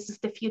think like, is this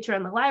the future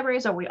in the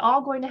libraries? Are we all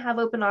going to have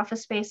open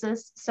office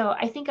spaces? So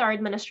I think our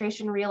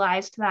administration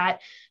realized that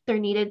there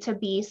needed to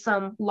be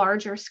some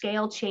larger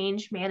scale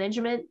change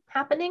management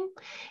happening.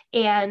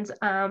 And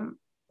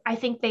I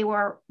think they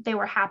were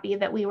happy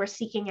that we were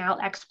seeking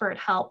out expert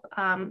help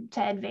to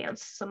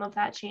advance some of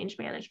that change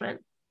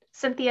management.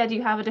 Cynthia, do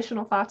you have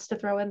additional thoughts to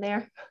throw in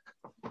there?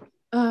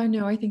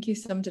 No, I think you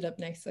summed it up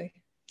nicely.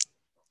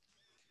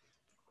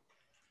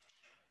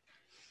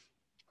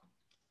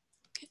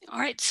 All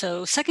right,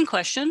 so second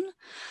question.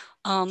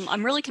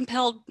 I'm really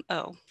compelled,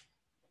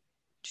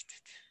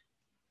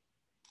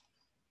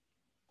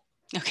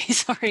 okay,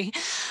 sorry.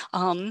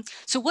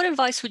 So what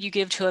advice would you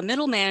give to a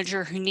middle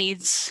manager who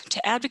needs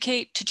to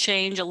advocate to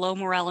change a low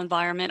morale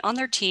environment on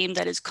their team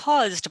that is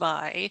caused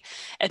by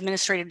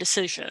administrative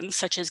decisions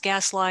such as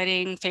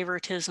gaslighting,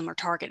 favoritism, or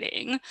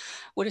targeting?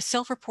 Would a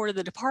self-report of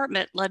the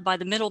department led by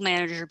the middle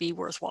manager be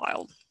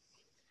worthwhile?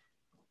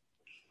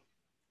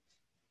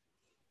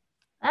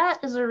 That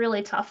is a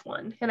really tough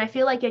one. And I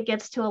feel like it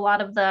gets to a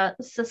lot of the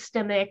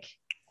systemic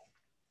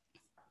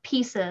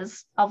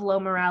pieces of low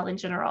morale in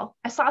general.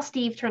 I saw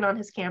Steve turn on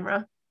his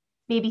camera.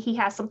 Maybe he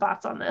has some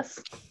thoughts on this.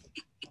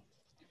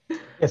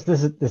 Yes,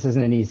 this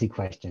isn't an easy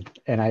question,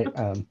 and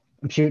I'm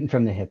shooting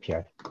from the hip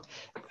here.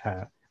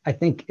 I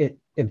think it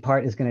in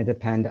part is going to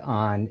depend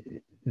on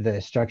the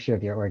structure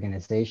of your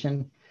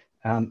organization.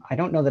 I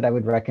don't know that I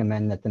would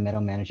recommend that the middle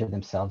manager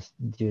themselves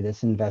do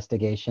this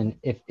investigation.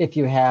 If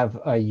you have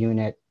a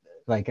unit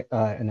like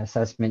an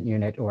assessment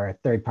unit or a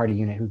third-party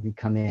unit who could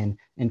come in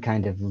and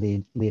kind of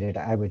lead it,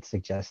 I would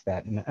suggest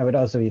that. And I would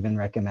also even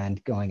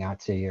recommend going out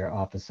to your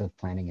Office of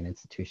Planning and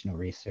Institutional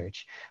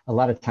Research. A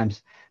lot of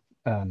times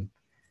in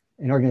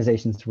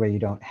organizations where you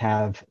don't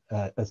have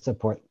a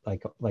support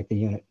like the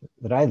unit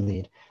that I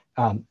lead,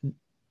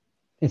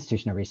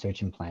 institutional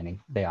research and planning,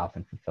 they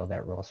often fulfill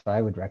that role. So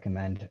I would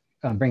recommend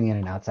bringing in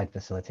an outside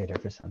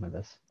facilitator for some of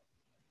this.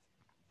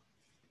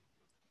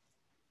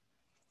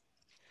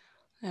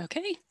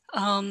 Okay,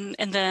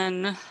 and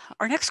then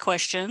our next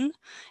question,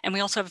 and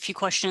we also have a few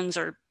questions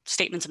or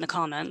statements in the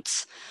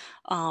comments.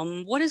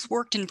 What has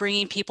worked in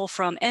bringing people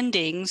from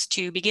endings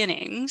to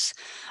beginnings?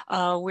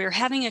 We're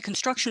having a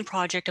construction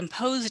project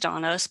imposed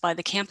on us by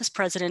the campus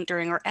president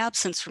during our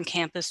absence from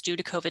campus due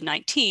to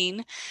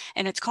COVID-19,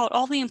 and it's caught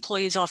all the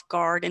employees off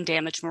guard and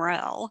damaged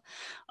morale.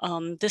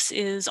 This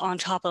is on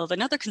top of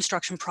another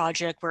construction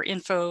project where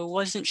info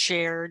wasn't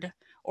shared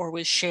or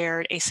was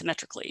shared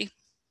asymmetrically.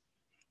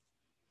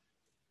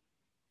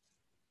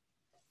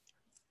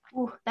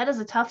 Ooh, that is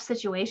a tough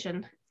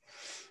situation.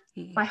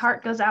 My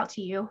heart goes out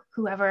to you,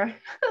 whoever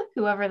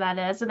that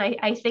is. And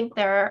I think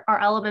there are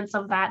elements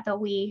of that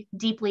we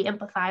deeply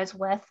empathize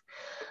with.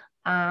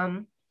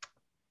 In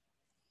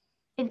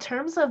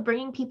terms of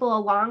bringing people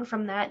along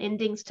from that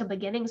endings to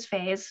beginnings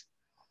phase,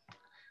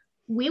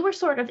 we were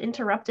sort of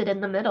interrupted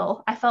in the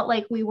middle. I felt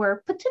like we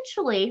were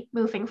potentially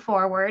moving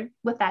forward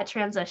with that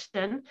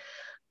transition.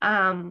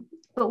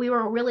 But we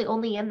were really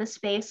only in the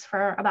space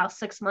for about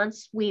 6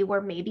 months. We were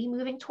maybe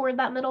moving toward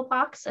that middle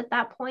box at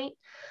that point.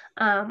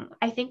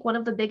 I think one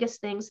of the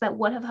biggest things that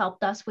would have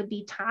helped us would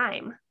be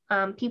time.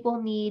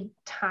 People need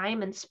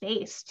time and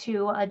space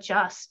to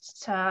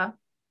adjust, to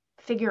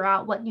figure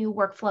out what new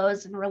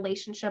workflows and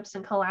relationships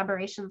and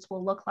collaborations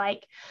will look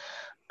like.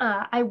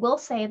 I will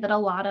say that a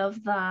lot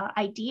of the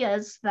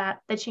ideas that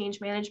the change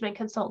management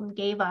consultant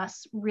gave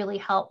us really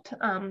helped.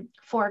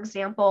 For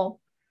example,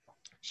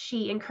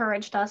 she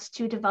encouraged us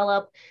to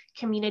develop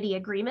community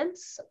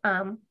agreements,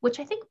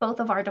 which I think both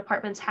of our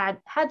departments had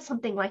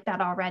something like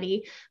that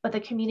already, but the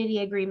community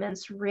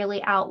agreements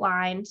really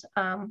outlined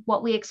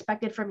what we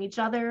expected from each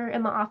other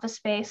in the office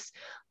space,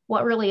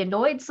 what really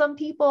annoyed some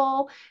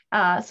people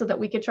so that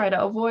we could try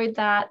to avoid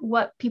that,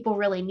 what people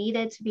really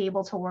needed to be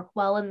able to work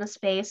well in the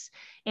space,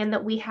 and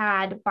that we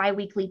had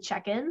bi-weekly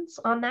check-ins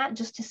on that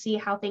just to see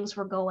how things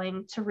were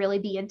going, to really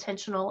be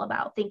intentional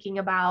about thinking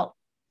about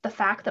the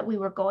fact that we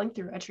were going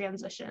through a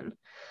transition.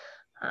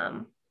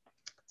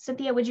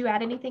 Cynthia, would you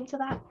add anything to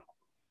that?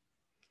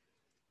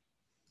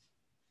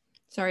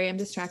 Sorry, I'm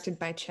distracted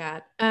by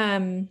chat.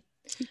 I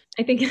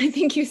think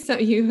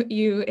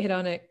you hit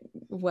on it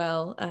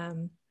well.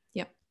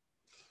 Yep.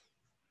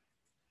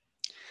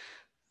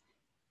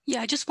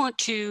 Yeah, I just want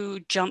to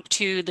jump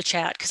to the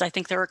chat because I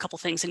think there are a couple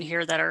things in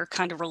here that are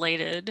kind of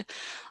related.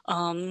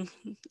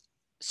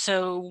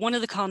 So one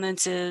of the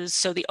comments is,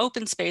 so the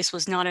open space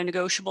was not a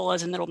negotiable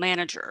as a middle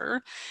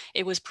manager.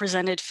 It was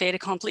presented fait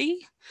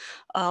accompli.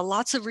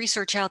 Lots of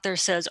research out there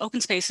says open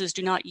spaces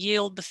do not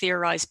yield the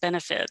theorized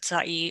benefits,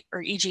 i.e.,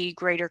 or e.g.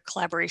 greater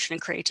collaboration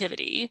and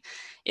creativity.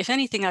 If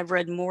anything, I've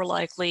read more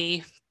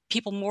likely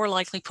people more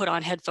likely put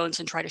on headphones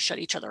and try to shut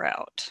each other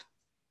out?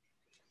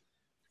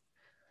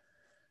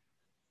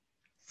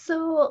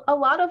 So a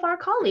lot of our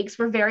colleagues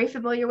were very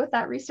familiar with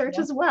that research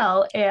as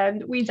well.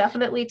 And we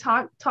definitely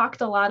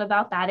talked a lot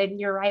about that. And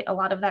you're right, a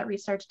lot of that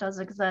research does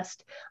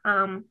exist.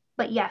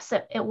 But yes,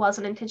 it was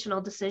an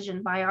intentional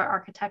decision by our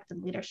architect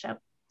and leadership.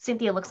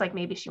 Cynthia looks like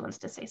maybe she wants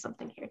to say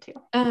something here too.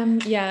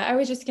 Yeah, I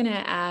was just going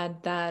to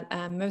add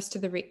that most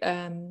of the,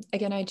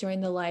 again, I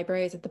joined the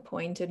libraries at the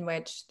point in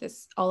which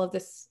all of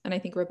this, and I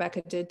think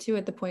Rebecca did too,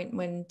 at the point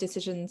when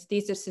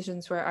these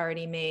decisions were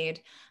already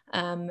made,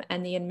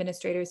 and the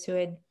administrators who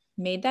had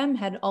made them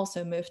had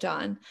also moved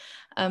on.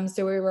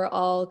 So we were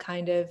all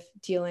kind of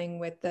dealing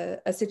with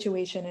a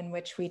situation in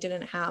which we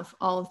didn't have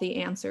all of the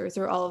answers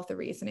or all of the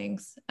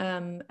reasonings.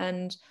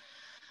 And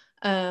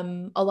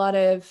a lot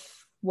of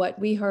what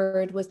we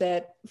heard was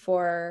that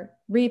for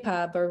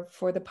Repub, or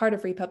for the part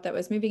of Repub that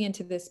was moving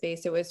into this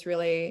space, it was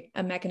really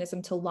a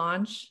mechanism to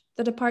launch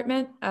the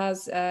department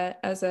as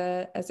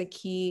a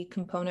key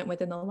component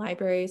within the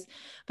libraries,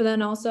 but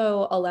then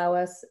also allow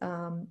us,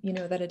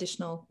 that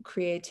additional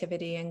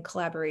creativity and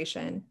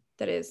collaboration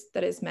that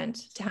is meant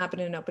to happen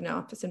in an open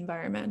office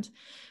environment.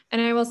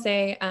 And I will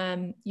say,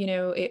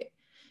 it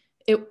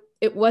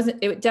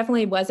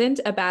definitely wasn't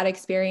a bad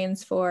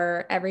experience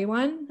for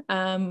everyone.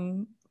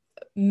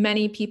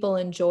 Many people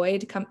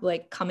enjoyed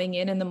coming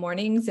in the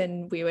mornings,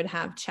 and we would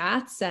have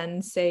chats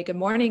and say good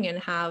morning and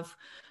have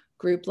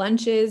group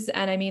lunches.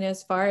 And I mean,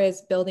 as far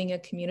as building a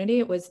community,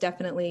 it was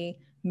definitely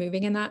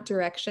moving in that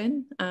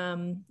direction.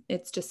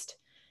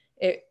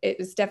 It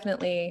was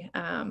definitely,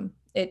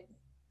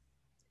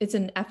 it's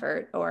an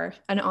effort, or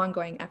an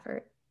ongoing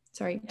effort.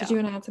 Sorry, did you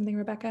want to add something,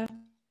 Rebecca?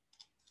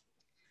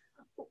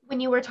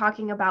 When you were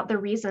talking about the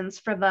reasons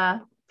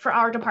for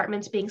our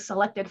departments being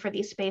selected for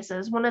these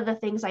spaces, one of the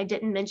things I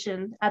didn't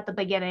mention at the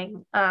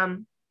beginning,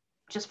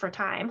 just for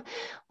time,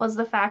 was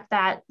the fact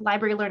that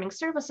Library Learning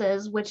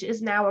Services, which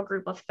is now a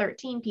group of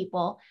 13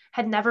 people,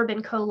 had never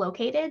been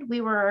co-located.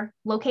 We were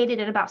located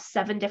in about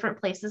 7 different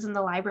places in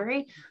the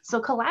library.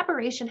 So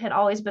collaboration had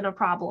always been a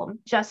problem,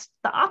 just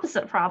the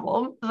opposite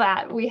problem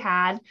that we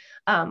had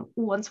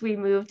once we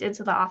moved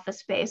into the office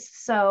space.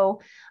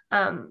 So,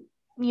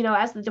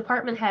 as the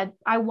department head,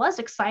 I was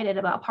excited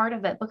about part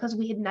of it because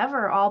we had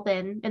never all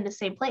been in the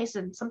same place.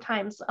 And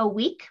sometimes a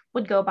week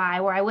would go by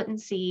where I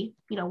wouldn't see,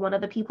 one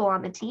of the people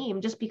on the team,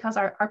 just because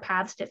our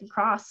paths didn't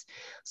cross.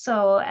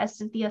 So as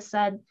Cynthia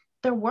said,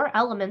 there were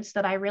elements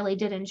that I really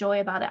did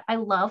enjoy about it. I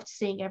loved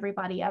seeing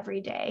everybody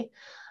every day.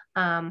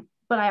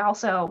 But I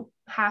also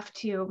have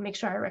to make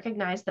sure I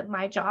recognize that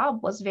my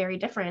job was very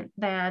different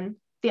than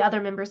the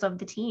other members of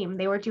the team.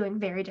 They were doing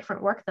very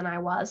different work than I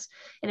was.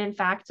 And in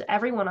fact,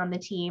 everyone on the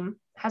team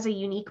has a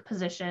unique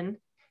position.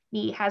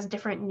 He has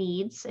different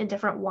needs and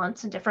different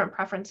wants and different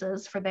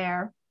preferences for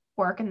their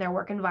work and their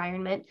work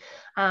environment.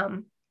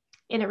 And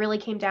it really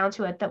came down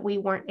to it that we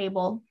weren't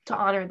able to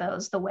honor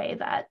those the way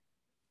that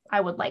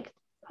I would like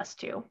us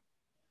to.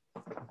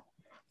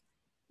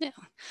 Yeah.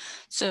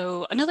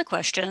 So another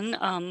question,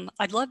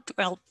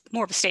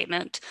 more of a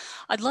statement.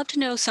 I'd love to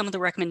know some of the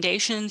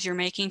recommendations you're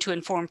making to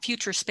inform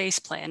future space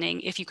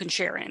planning, if you can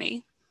share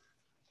any.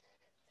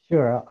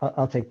 Sure,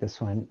 I'll take this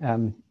one.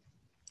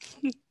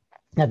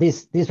 Now,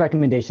 these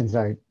recommendations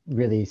are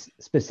really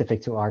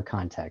specific to our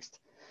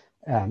context,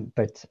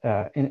 but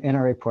in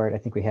our report, I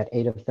think we had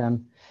 8 of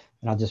them,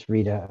 and I'll just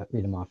read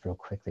them off real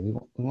quickly.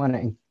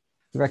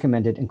 We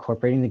recommended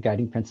incorporating the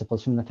guiding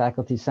principles from the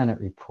Faculty Senate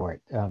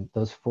report.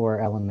 Those 4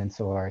 elements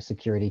are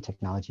security,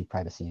 technology,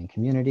 privacy, and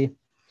community.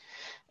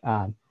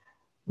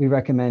 We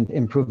recommend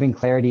improving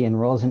clarity in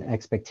roles and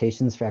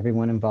expectations for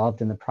everyone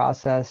involved in the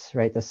process,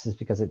 right? This is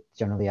because it's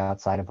generally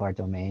outside of our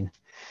domain.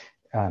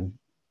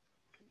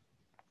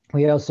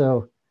 We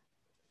also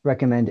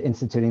recommend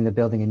instituting the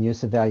building and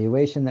use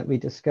evaluation that we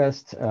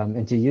discussed,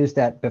 and to use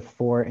that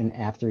before and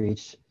after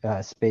each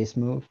space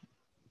move.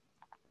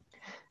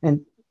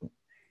 And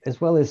as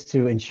well as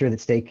to ensure that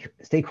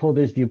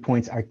stakeholders'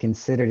 viewpoints are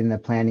considered in the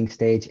planning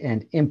stage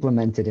and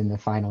implemented in the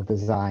final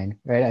design,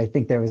 right? I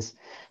think there was,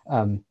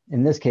 in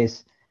this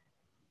case,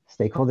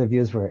 stakeholder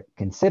views were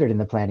considered in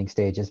the planning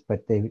stages,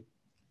 but they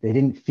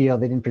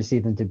didn't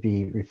perceive them to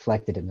be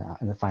reflected in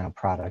the final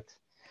product.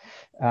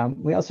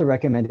 We also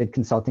recommended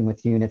consulting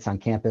with units on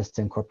campus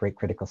to incorporate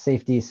critical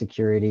safety,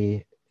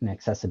 security, and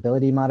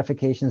accessibility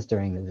modifications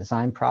during the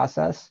design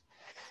process.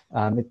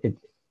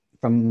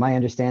 From my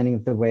understanding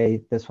of the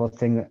way this whole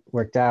thing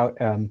worked out,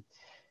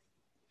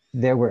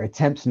 there were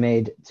attempts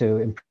made to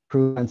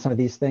improve on some of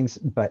these things,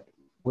 but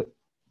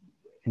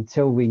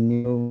until we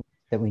knew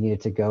that we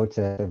needed to go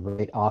to the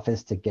right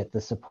office to get the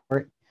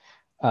support,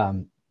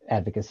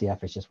 advocacy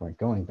efforts just weren't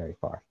going very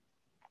far.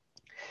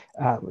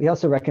 We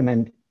also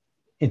recommend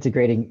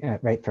integrating,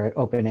 for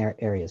open air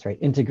areas, right?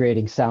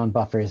 Integrating sound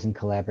buffers and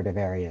collaborative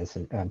areas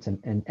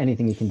and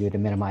anything you can do to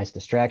minimize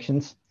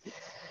distractions.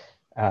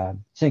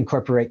 To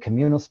incorporate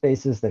communal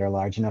spaces that are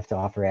large enough to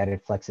offer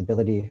added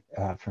flexibility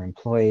for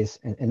employees.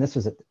 And this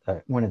was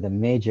one of the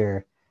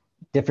major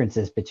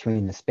differences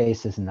between the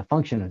spaces and the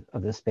function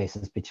of the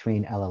spaces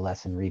between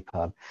LLS and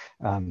Repub.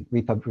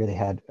 Repub really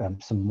had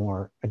some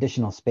more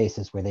additional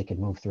spaces where they could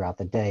move throughout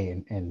the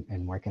day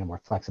and work in a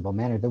more flexible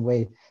manner, the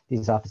way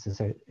these offices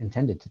are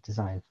intended to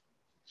design.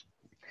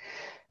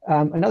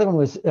 Another one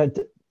was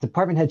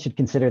department heads should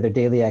consider their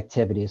daily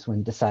activities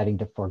when deciding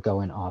to forego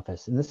an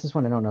office. And this is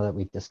one I don't know that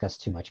we've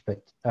discussed too much,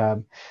 but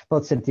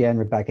both Cynthia and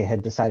Rebecca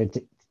had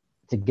decided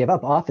to give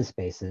up office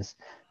spaces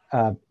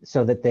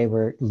so that they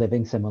were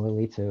living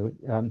similarly to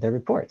their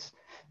reports.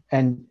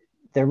 And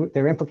there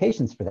are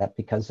implications for that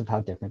because of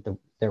how different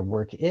their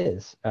work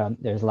is.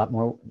 There's a lot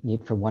more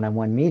need for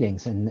one-on-one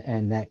meetings,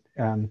 and that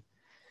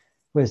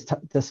was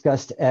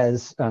discussed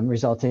as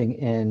resulting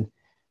in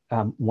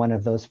one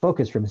of those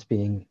focus rooms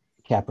being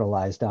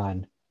capitalized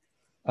on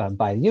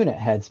by unit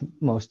heads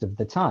most of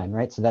the time,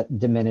 right? So that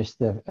diminished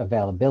the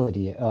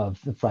availability of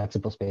the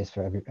flexible space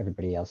for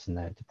everybody else in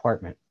the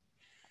department.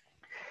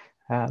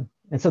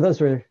 And so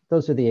those are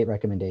the 8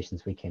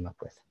 recommendations we came up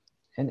with.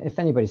 And if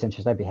anybody's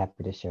interested, I'd be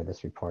happy to share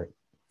this report.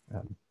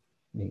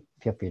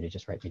 Feel free to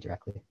just write me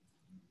directly.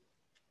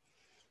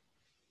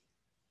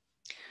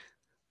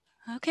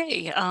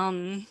 Okay,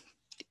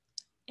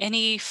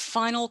 any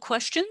final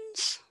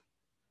questions?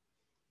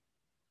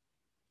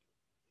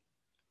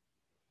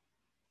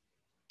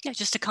 Yeah,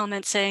 just a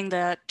comment saying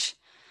that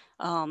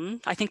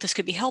I think this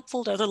could be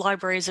helpful to other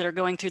libraries that are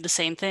going through the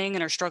same thing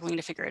and are struggling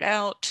to figure it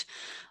out.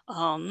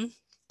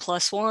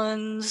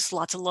 +1s,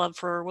 lots of love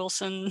for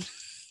Wilson.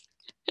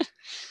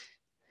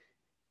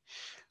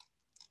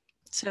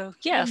 So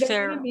yeah, if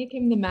they're gonna make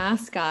him the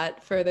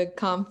mascot for the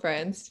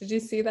conference. Did you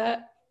see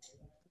that?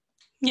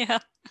 Yeah.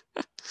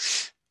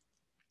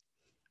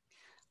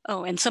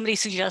 Oh, and somebody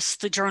suggests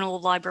the Journal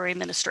of Library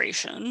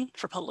Administration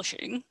for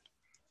publishing.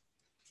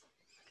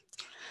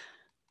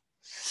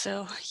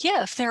 So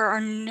yeah, if there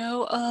are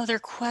no other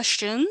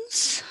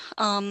questions,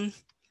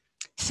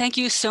 thank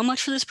you so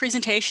much for this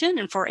presentation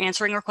and for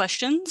answering our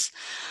questions.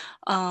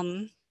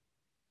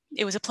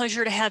 It was a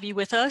pleasure to have you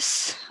with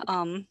us.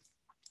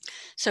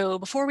 So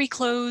before we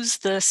close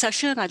the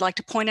session, I'd like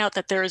to point out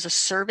that there is a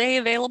survey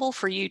available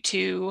for you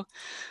to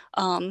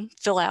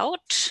fill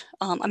out.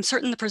 I'm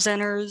certain the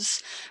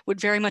presenters would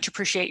very much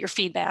appreciate your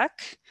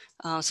feedback.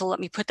 So let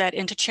me put that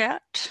into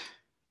chat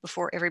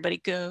before everybody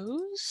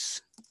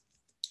goes.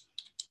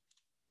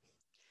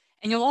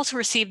 And you'll also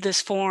receive this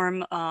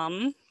form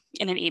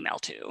in an email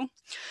too.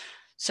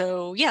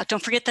 So yeah,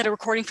 don't forget that a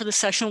recording for the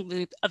session will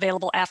be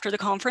available after the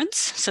conference.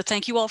 So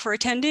thank you all for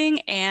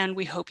attending, and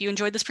we hope you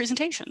enjoyed this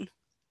presentation.